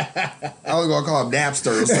 Yeah. I was going to call him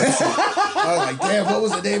Napster or something. I was like, damn, what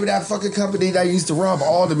was the name of that fucking company that I used to rob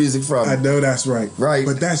all the music from? I know that's right. Right.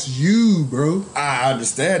 But that's you, bro. I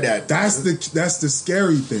understand that. That's the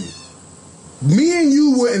scary thing. Me and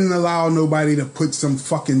you wouldn't allow nobody to put some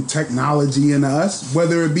fucking technology into us,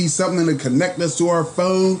 whether it be something to connect us to our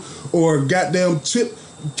phone or a goddamn chip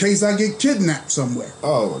in case I get kidnapped somewhere.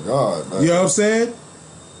 Oh my God, man. You know what I'm saying?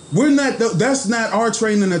 That's not our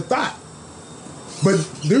training of thought. But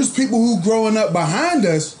there's people who growing up behind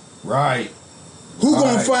us, Right. who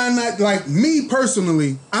gonna Right. find that, like me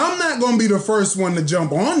personally, I'm not gonna be the first one to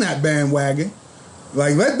jump on that bandwagon.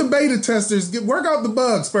 Like, let the beta testers work out the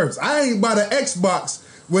bugs first. I ain't bought an Xbox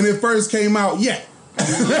when it first came out yet.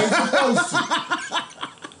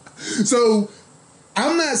 So,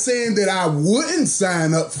 I'm not saying that I wouldn't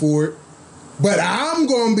sign up for it, but I'm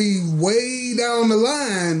going to be way down the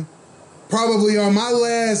line, probably on my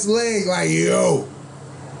last leg, like, yo,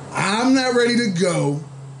 I'm not ready to go.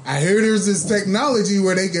 I hear there's this technology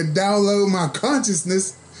where they can download my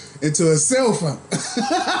consciousness into a cell phone.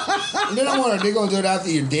 And then they're going to do it after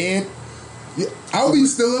you're dead? Yeah, I'll be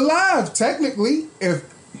still alive, technically, if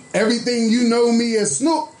everything you know me as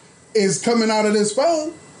Snoop is coming out of this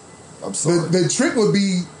phone. I'm sorry. The trick would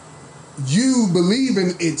be you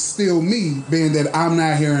believing it's still me, being that I'm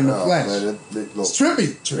not here in the flesh. Man, It's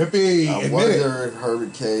trippy. Trippy. I Admit wonder if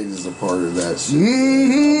Herbert Kane is a part of that shit.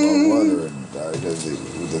 Mhm. I'm wondering. Because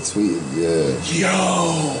with the tweet, yeah.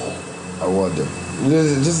 Yo. I wonder.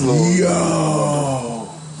 Just a little. Yo.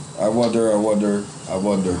 I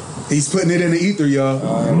wonder. He's putting it in the ether, y'all.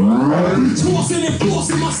 Forcing and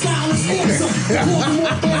forcing my style is awesome.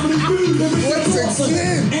 Once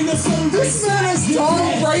again, this man is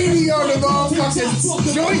Tom Brady on the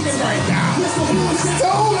motherfucking joints right now.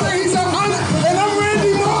 Tom Brady's 100, and I'm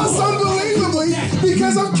Randy Moss unbelievably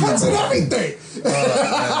because I'm catching everything.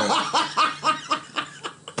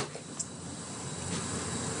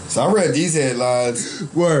 So I read these headlines,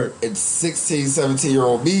 Word. and 16,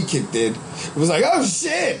 17-year-old me kicked in. It was like, oh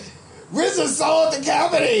shit, RZA sold the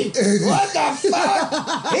company. What the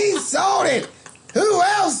fuck? He sold it. Who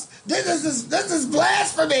else? This is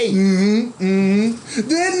blasphemy.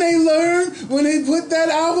 Then they learn when they put that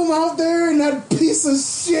album out there and that piece of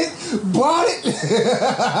shit bought it.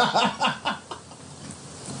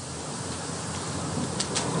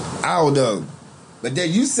 I don't know. But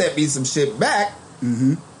then you sent me some shit back.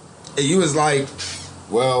 And you was like,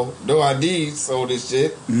 well, No ID sold this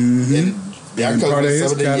shit. And that And comes part of with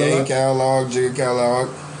his some of the Ye catalog, Jigga catalog,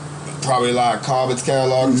 probably a lot of Common's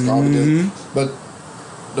catalog. But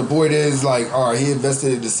the point is, like, all right, he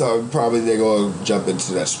invested into something. Probably they're gonna jump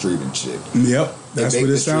into that streaming shit. Yep, They that's make what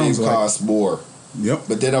the it sounds stream like. cost more. Yep.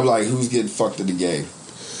 But then I'm like, who's getting fucked in the game?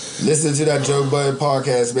 Listening to that Joe Budden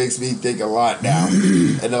podcast makes me think a lot now.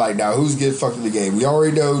 And they're like, now who's getting fucked in the game? We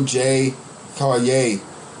already know Jay, Kanye.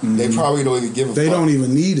 They probably don't even give a They fuck. don't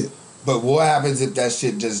even need it. But what happens if that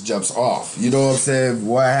shit just jumps off? You know what I'm saying?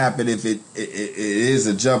 What happened if it is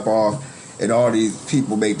a jump off and all these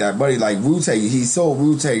people make that money? Like Wu-Tang, he sold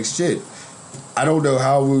Wu-Tang's shit. I don't know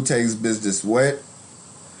how Wu-Tang's business went,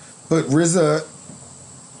 but RZA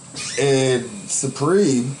and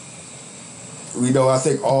Supreme, we know, I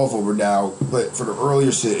think all of them are now, but for the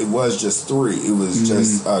earlier shit, it was just 3. It was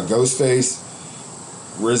just Ghostface,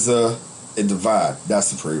 RZA, and Divide. That's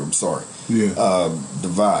Supreme, I'm sorry. Yeah.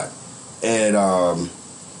 Divide. And I'm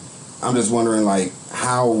just wondering, like,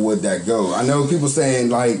 how would that go? I know people saying,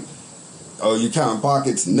 like, oh, you counting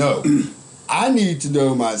pockets? No. I need to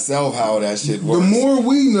know myself how that shit works. The more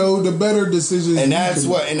we know, the better decisions. And we that's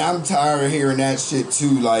can what, and I'm tired of hearing that shit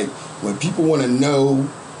too. Like, when people want to know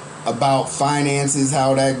about finances,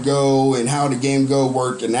 how that go, and how the game go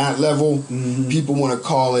work in that level, people want to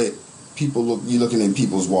call it, you looking in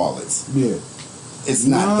people's wallets. Yeah. It's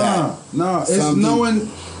not that. No, it's Some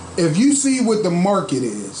knowing if you see what the market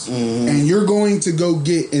is and you're going to go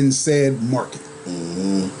get in said market.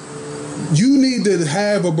 You need to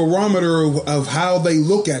have a barometer of how they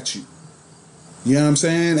look at you. You know what I'm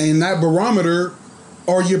saying? And that barometer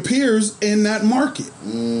are your peers in that market.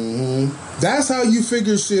 That's how you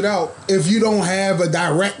figure shit out if you don't have a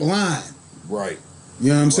direct line. Right. You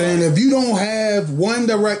know what I'm saying? If you don't have one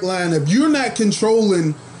direct line, if you're not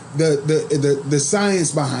controlling the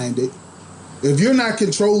science behind it, if you're not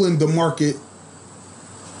controlling the market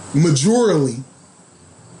majorly,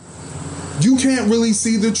 you can't really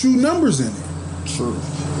see the true numbers in it. True.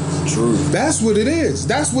 That's what it is.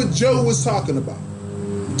 That's what Joe was talking about.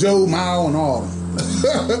 Joe, Mao, and all of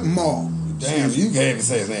them. Mao. Damn, you can't even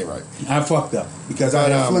say his name right. I fucked up because I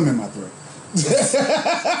had a phlegm in my throat.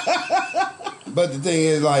 But the thing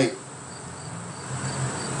is, like,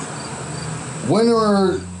 when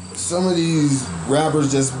are some of these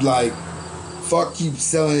rappers just like, fuck, keep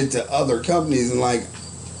selling it to other companies and like,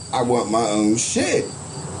 I want my own shit.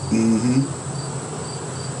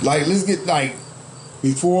 Like, let's get like,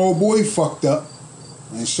 Before old boy fucked up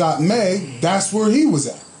and shot Meg, that's where he was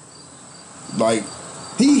at. like,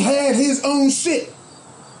 He had his own shit.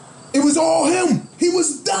 It was all him. He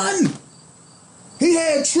was done. He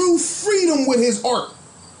had true freedom with his art.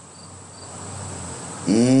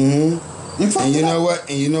 And and you know what?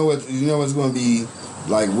 And you know what's going to be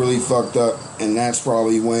like really fucked up, and that's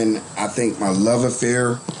probably when I think my love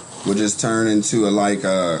affair will just turn into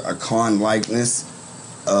a con likeness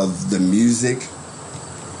of the music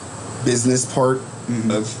business part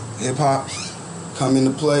of hip hop come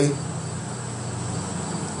into play.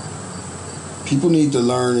 People need to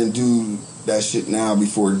learn and do that shit now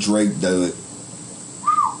before Drake does it,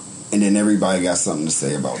 and then everybody got something to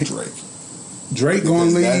say about Drake. Drake gonna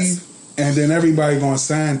Because leave, and then everybody gonna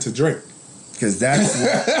sign to Drake. Because that's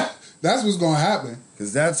That's what's gonna happen.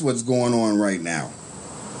 what's going on right now.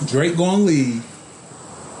 Drake gonna leave,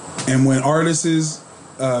 and when artists'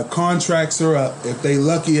 contracts are up, if they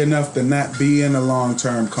lucky enough to not be in a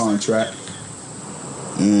long-term contract,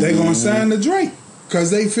 they gonna sign to Drake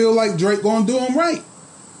because they feel like Drake gonna do them right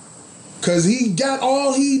because he got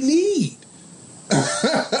all he need.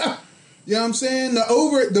 You know what I'm saying?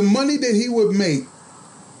 The money that he would make,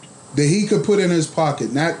 that he could put in his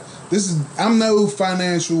pocket. I'm no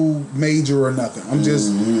financial major or nothing. I'm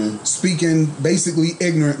just speaking basically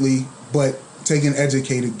ignorantly, but taking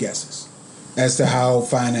educated guesses as to how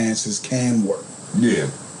finances can work. Yeah.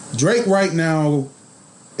 Drake right now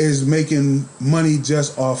is making money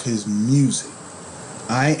just off his music.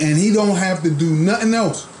 Alright? And he don't have to do nothing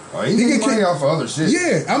else. Oh, he gets money off of other shit.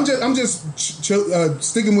 Yeah, I'm just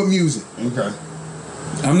sticking with music. Okay.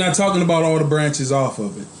 I'm not talking about all the branches off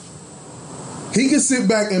of it. He can sit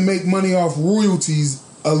back and make money off royalties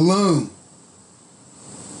alone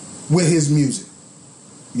with his music.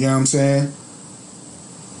 You know what I'm saying?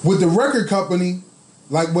 With the record company,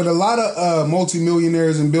 like with a lot of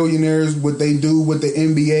multimillionaires and billionaires, what they do with the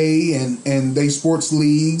NBA and they sports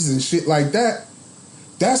leagues and shit like that,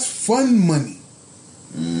 that's fun money.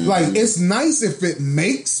 Like, it's nice if it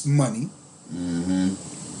makes money,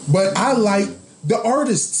 but I like the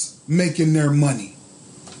artists making their money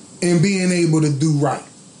and being able to do right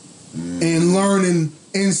and learning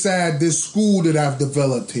inside this school that I've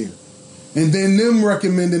developed here, and then them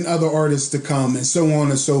recommending other artists to come and so on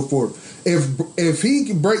and so forth. If he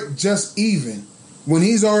can break just even when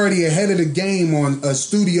he's already ahead of the game on a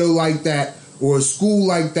studio like that or a school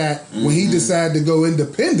like that, when he decided to go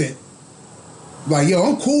independent, like, yo,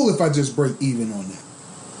 I'm cool if I just break even on that.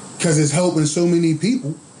 Because it's helping so many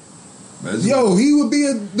people. Yo, he would be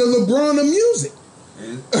the LeBron of music.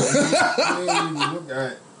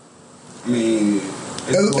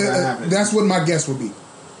 That's what my guess would be.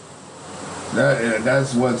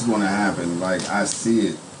 That's what's going to happen. Like, I see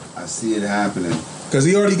it happening. Because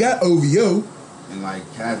he already got OVO. And like,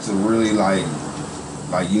 cats are really like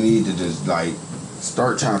you need to just like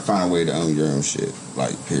start trying to find a way to own your own shit.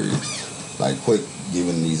 Like, period. Like, quit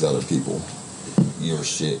giving these other people your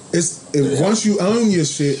shit. Once you own your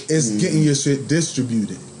shit, it's getting your shit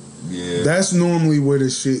distributed. Yeah, that's normally where the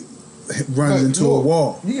shit runs into a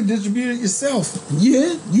wall. You can distribute it yourself.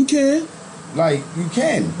 Yeah, you can. Like, you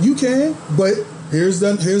can, but here's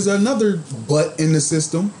another but in the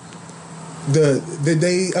system. Did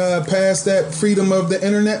they pass that freedom of the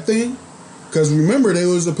internet thing? Because remember, they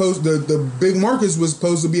was supposed the big markets was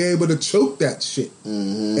supposed to be able to choke that shit,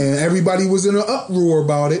 and everybody was in an uproar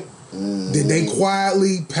about it. Did they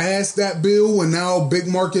quietly pass that bill and now big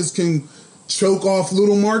markets can choke off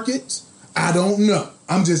little markets? I don't know.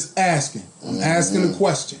 I'm just asking. I'm asking a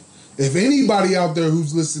question. If anybody out there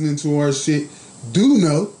who's listening to our shit do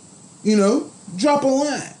know, drop a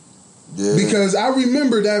line. Yeah. Because I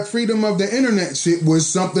remember that freedom of the internet shit was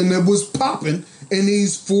something that was popping in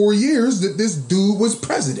these 4 years that this dude was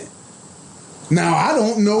president. Now, I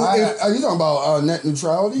don't know if... Are you talking about net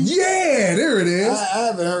neutrality? Yeah, there it is. I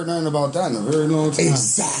haven't heard nothing about that in a very long time.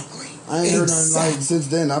 Exactly. I ain't heard nothing like since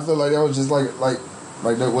then. I feel like that was just like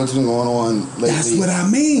that, what's been going on lately. That's what I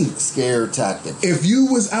mean. Scare tactic. If you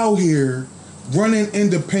was out here running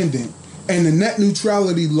independent and the net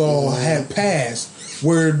neutrality law had passed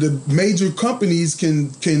where the major companies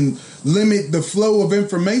can limit the flow of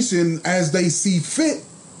information as they see fit,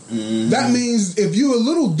 that means if you a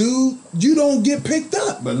little dude, you don't get picked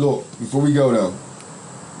up. But look, before we go though,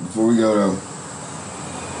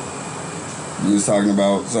 we was talking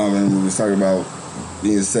about something. We was talking about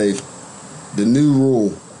being safe. The new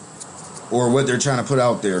rule, or what they're trying to put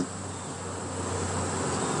out there: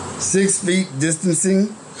 6 feet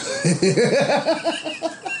distancing.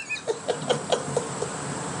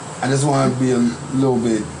 I just want to be a little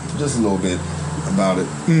bit about it,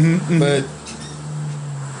 but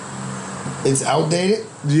it's outdated.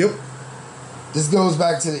 Yep. This goes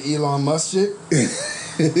back to the Elon Musk shit.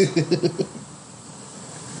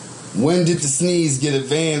 When did the sneeze get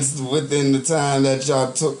advanced within the time that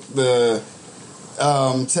y'all took the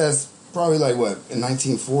test? Probably like what, in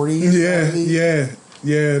 1940?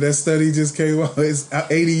 Yeah. That study just came out. It's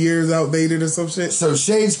 80 years outdated or some shit. So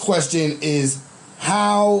Shade's question is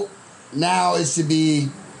how now it should be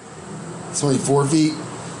 24 feet.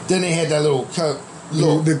 Then they had that little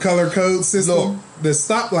the color code system. The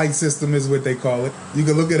stoplight system is what they call it. You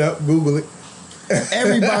can look it up, Google it.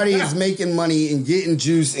 Everybody is making money and getting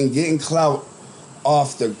juice and getting clout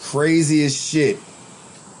off the craziest shit.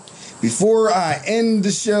 Before I end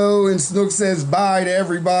the show and Snook says bye to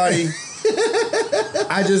everybody,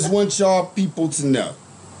 I just want y'all people to know.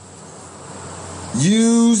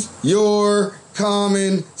 Use your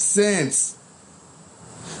common sense.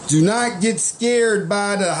 Do not get scared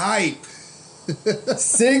by the hype.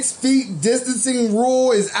 6 feet distancing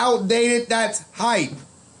rule is outdated. That's hype.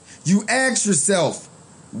 You ask yourself,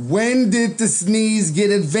 when did the sneeze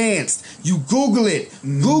get advanced? You Google it.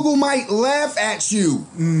 Google might laugh at you.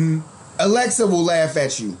 Alexa will laugh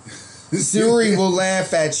at you. Siri will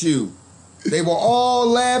laugh at you. They will all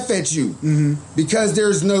laugh at you because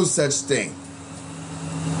there's no such thing.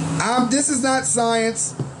 This is not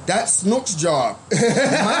science. That's Snook's job.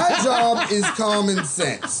 My job is common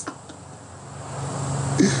sense.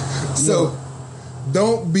 So,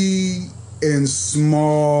 don't be in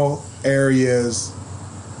small areas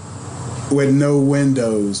with no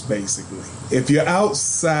windows, basically. If you're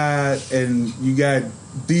outside and you got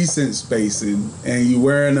decent spacing and you're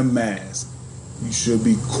wearing a mask, you should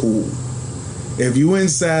be cool. If you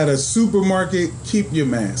inside a supermarket, keep your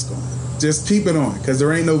mask on. Just keep it on, because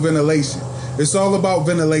there ain't no ventilation. It's all about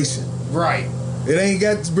ventilation. Right. It ain't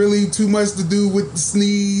got really too much to do with the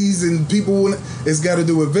sneeze and people. It's got to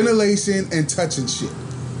do with ventilation and touching shit.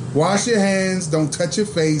 Wash your hands. Don't touch your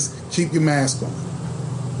face. Keep your mask on.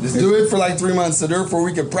 Just do it for like 3 months, so therefore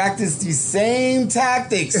we can practice these same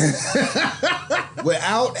tactics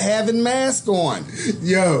without having mask on.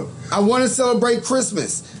 Yo, I want to celebrate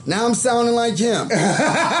Christmas. Now I'm sounding like him.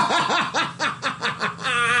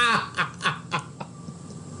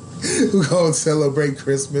 We're gonna celebrate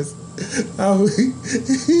Christmas.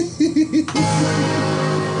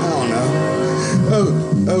 don't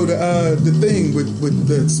know. The thing with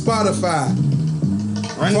the Spotify.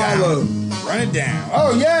 Run Follow. down. Run it down.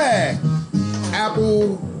 Oh yeah.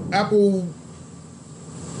 Apple.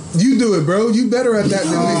 You do it, bro. You better at that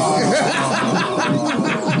than me.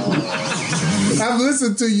 I've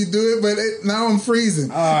listened to you do it, but now I'm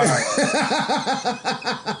freezing. All right.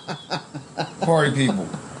 Party people.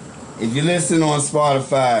 If you're listening on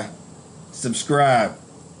Spotify, subscribe.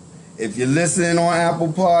 If you're listening on Apple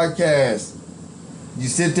Podcasts, you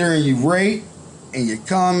sit there and you rate and you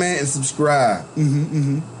comment and subscribe.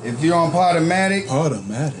 If you're on Podomatic,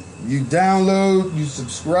 you download, you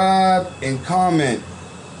subscribe, and comment.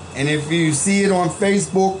 And if you see it on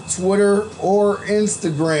Facebook, Twitter, or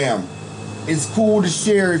Instagram, it's cool to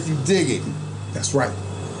share if you dig it. That's right.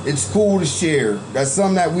 It's cool to share. That's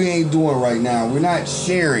something that we ain't doing right now. We're not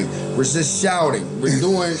sharing. We're just shouting. We're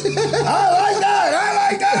doing, I like that. I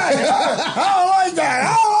like that. I don't like that.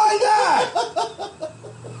 I don't like that.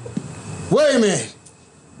 Wait a minute.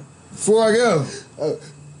 Before I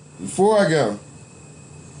go,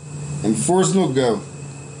 and before Snoop go.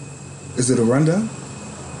 Is it a rundown?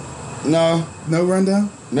 No. No rundown?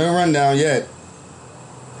 No rundown yet.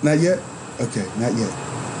 Not yet? Okay, not yet.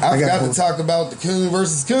 I forgot to talk about the Coon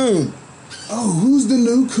versus Coon. Oh, who's the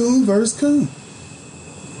new Coon versus Coon?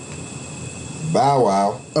 Bow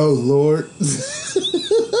Wow. Oh, Lord.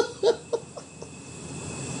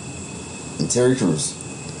 And Terry Crews.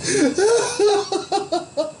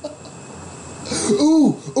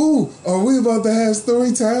 Ooh, are we about to have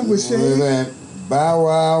story time with Shane? Bow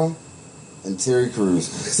Wow and Terry Crews.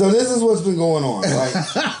 So this is what's been going on. Like,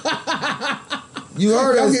 you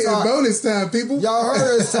heard Y'all us getting talk, bonus time, people. y'all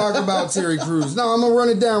heard us talk about Terry Crews. No, I'm gonna run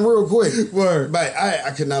it down real quick. Word. But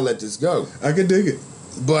I could not let this go. I can dig it.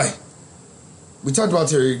 But we talked about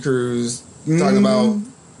Terry Crews, talking about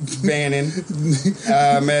banning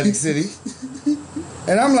Magic City.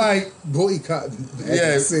 And I'm like, Boycotting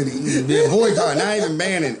yeah, City. Yeah, boycotting, not even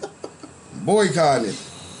banning it. Boycotting it.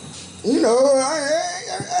 You know, I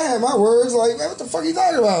had my words like, man, what the fuck you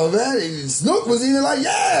talking about, man? And Snoop was even like,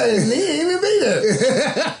 yeah, and he didn't even be there.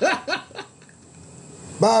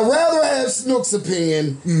 But I'd rather have Snook's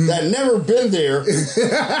opinion that never been there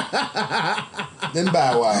than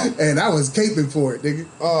Bow Wow. And I was caping for it, nigga.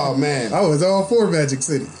 Oh, man. I was all for Magic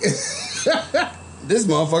City. This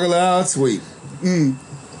motherfucker loud tweet.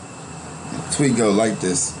 Tweet go like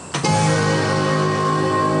this.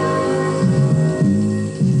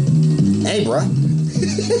 Hey, bruh.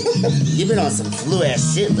 You've been on some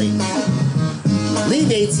flu-ass shit lately. Leave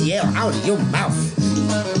ATL out of your mouth.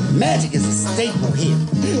 Magic is a staple here,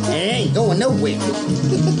 and it ain't going nowhere.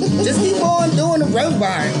 Just keep on doing the road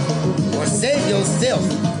barring, or save yourself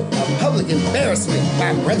a public embarrassment,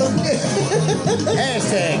 my brother.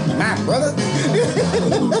 Hashtag my brother.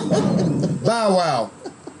 Bow Wow.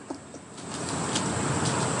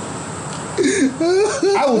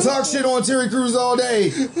 I will talk shit on Terry Crews all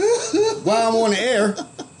day while I'm on the air.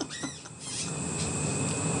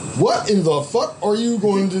 What in the fuck are you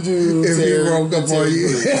going to do If he broke up on you.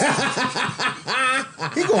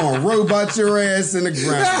 He gonna robot your ass in the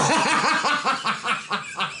ground.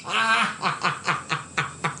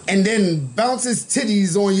 And then bounce his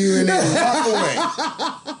titties on you and then walk away.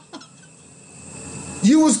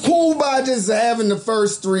 You was cool by just having the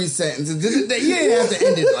first 3 sentences. You didn't have to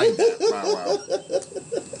end it like that, Bow Wow.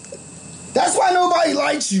 That's why nobody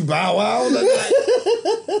likes you, Bow Wow.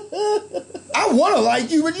 I want to like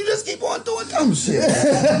you, but you just keep on doing dumb shit.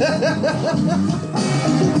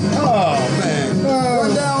 Oh, man.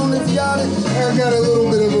 Rundown if you got it. I got a little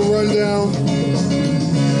bit of a rundown.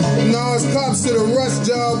 Nas cops to the Rush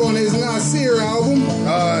job on his Nasir album.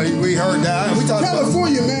 We heard that. We talked about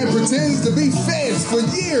California man pretends to be feds for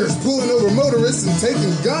years, pulling over motorists and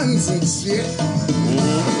taking guns and shit.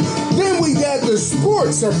 Then we got the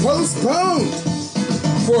sports are postponed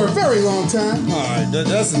for a very long time. all right,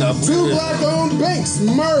 that's enough. 2 black-owned banks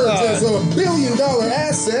merged as a $1 billion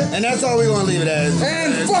asset. And that's all we want to leave it as.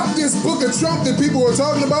 And fuck this book of Trump that people were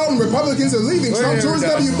talking about, and Republicans are leaving Trump. George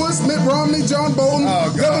W. Bush, Mitt Romney, John Bolton,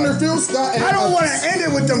 Oh, God. Governor Phil Scott. And I don't want to end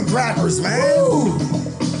it with them crackers, man.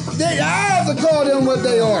 I have to call them what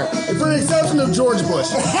they are. For the exception of George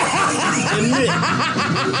Bush. And Mitt.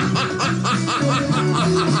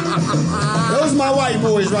 Those my white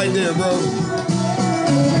boys right there, bro.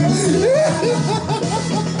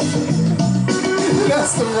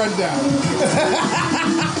 That's the rundown.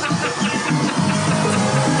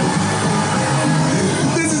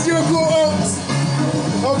 This is your Cool Oaks.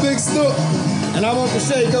 I'm Big Snoop. And I'm Uncle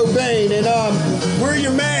Shay Cobain. And wear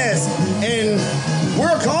your mask. And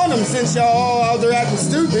Wear a condom since y'all all out there acting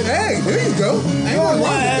stupid. Hey, there you go. Ain't You don't nothing want wrong to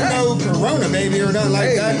with have that. no corona, baby, or nothing like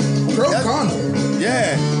Hey, that. pro That's- condom.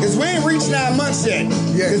 Yeah, because we ain't reached 9 months yet.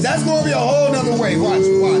 Yeah. Because that's going to be a whole nother way. Watch.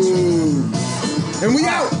 And we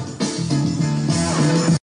out.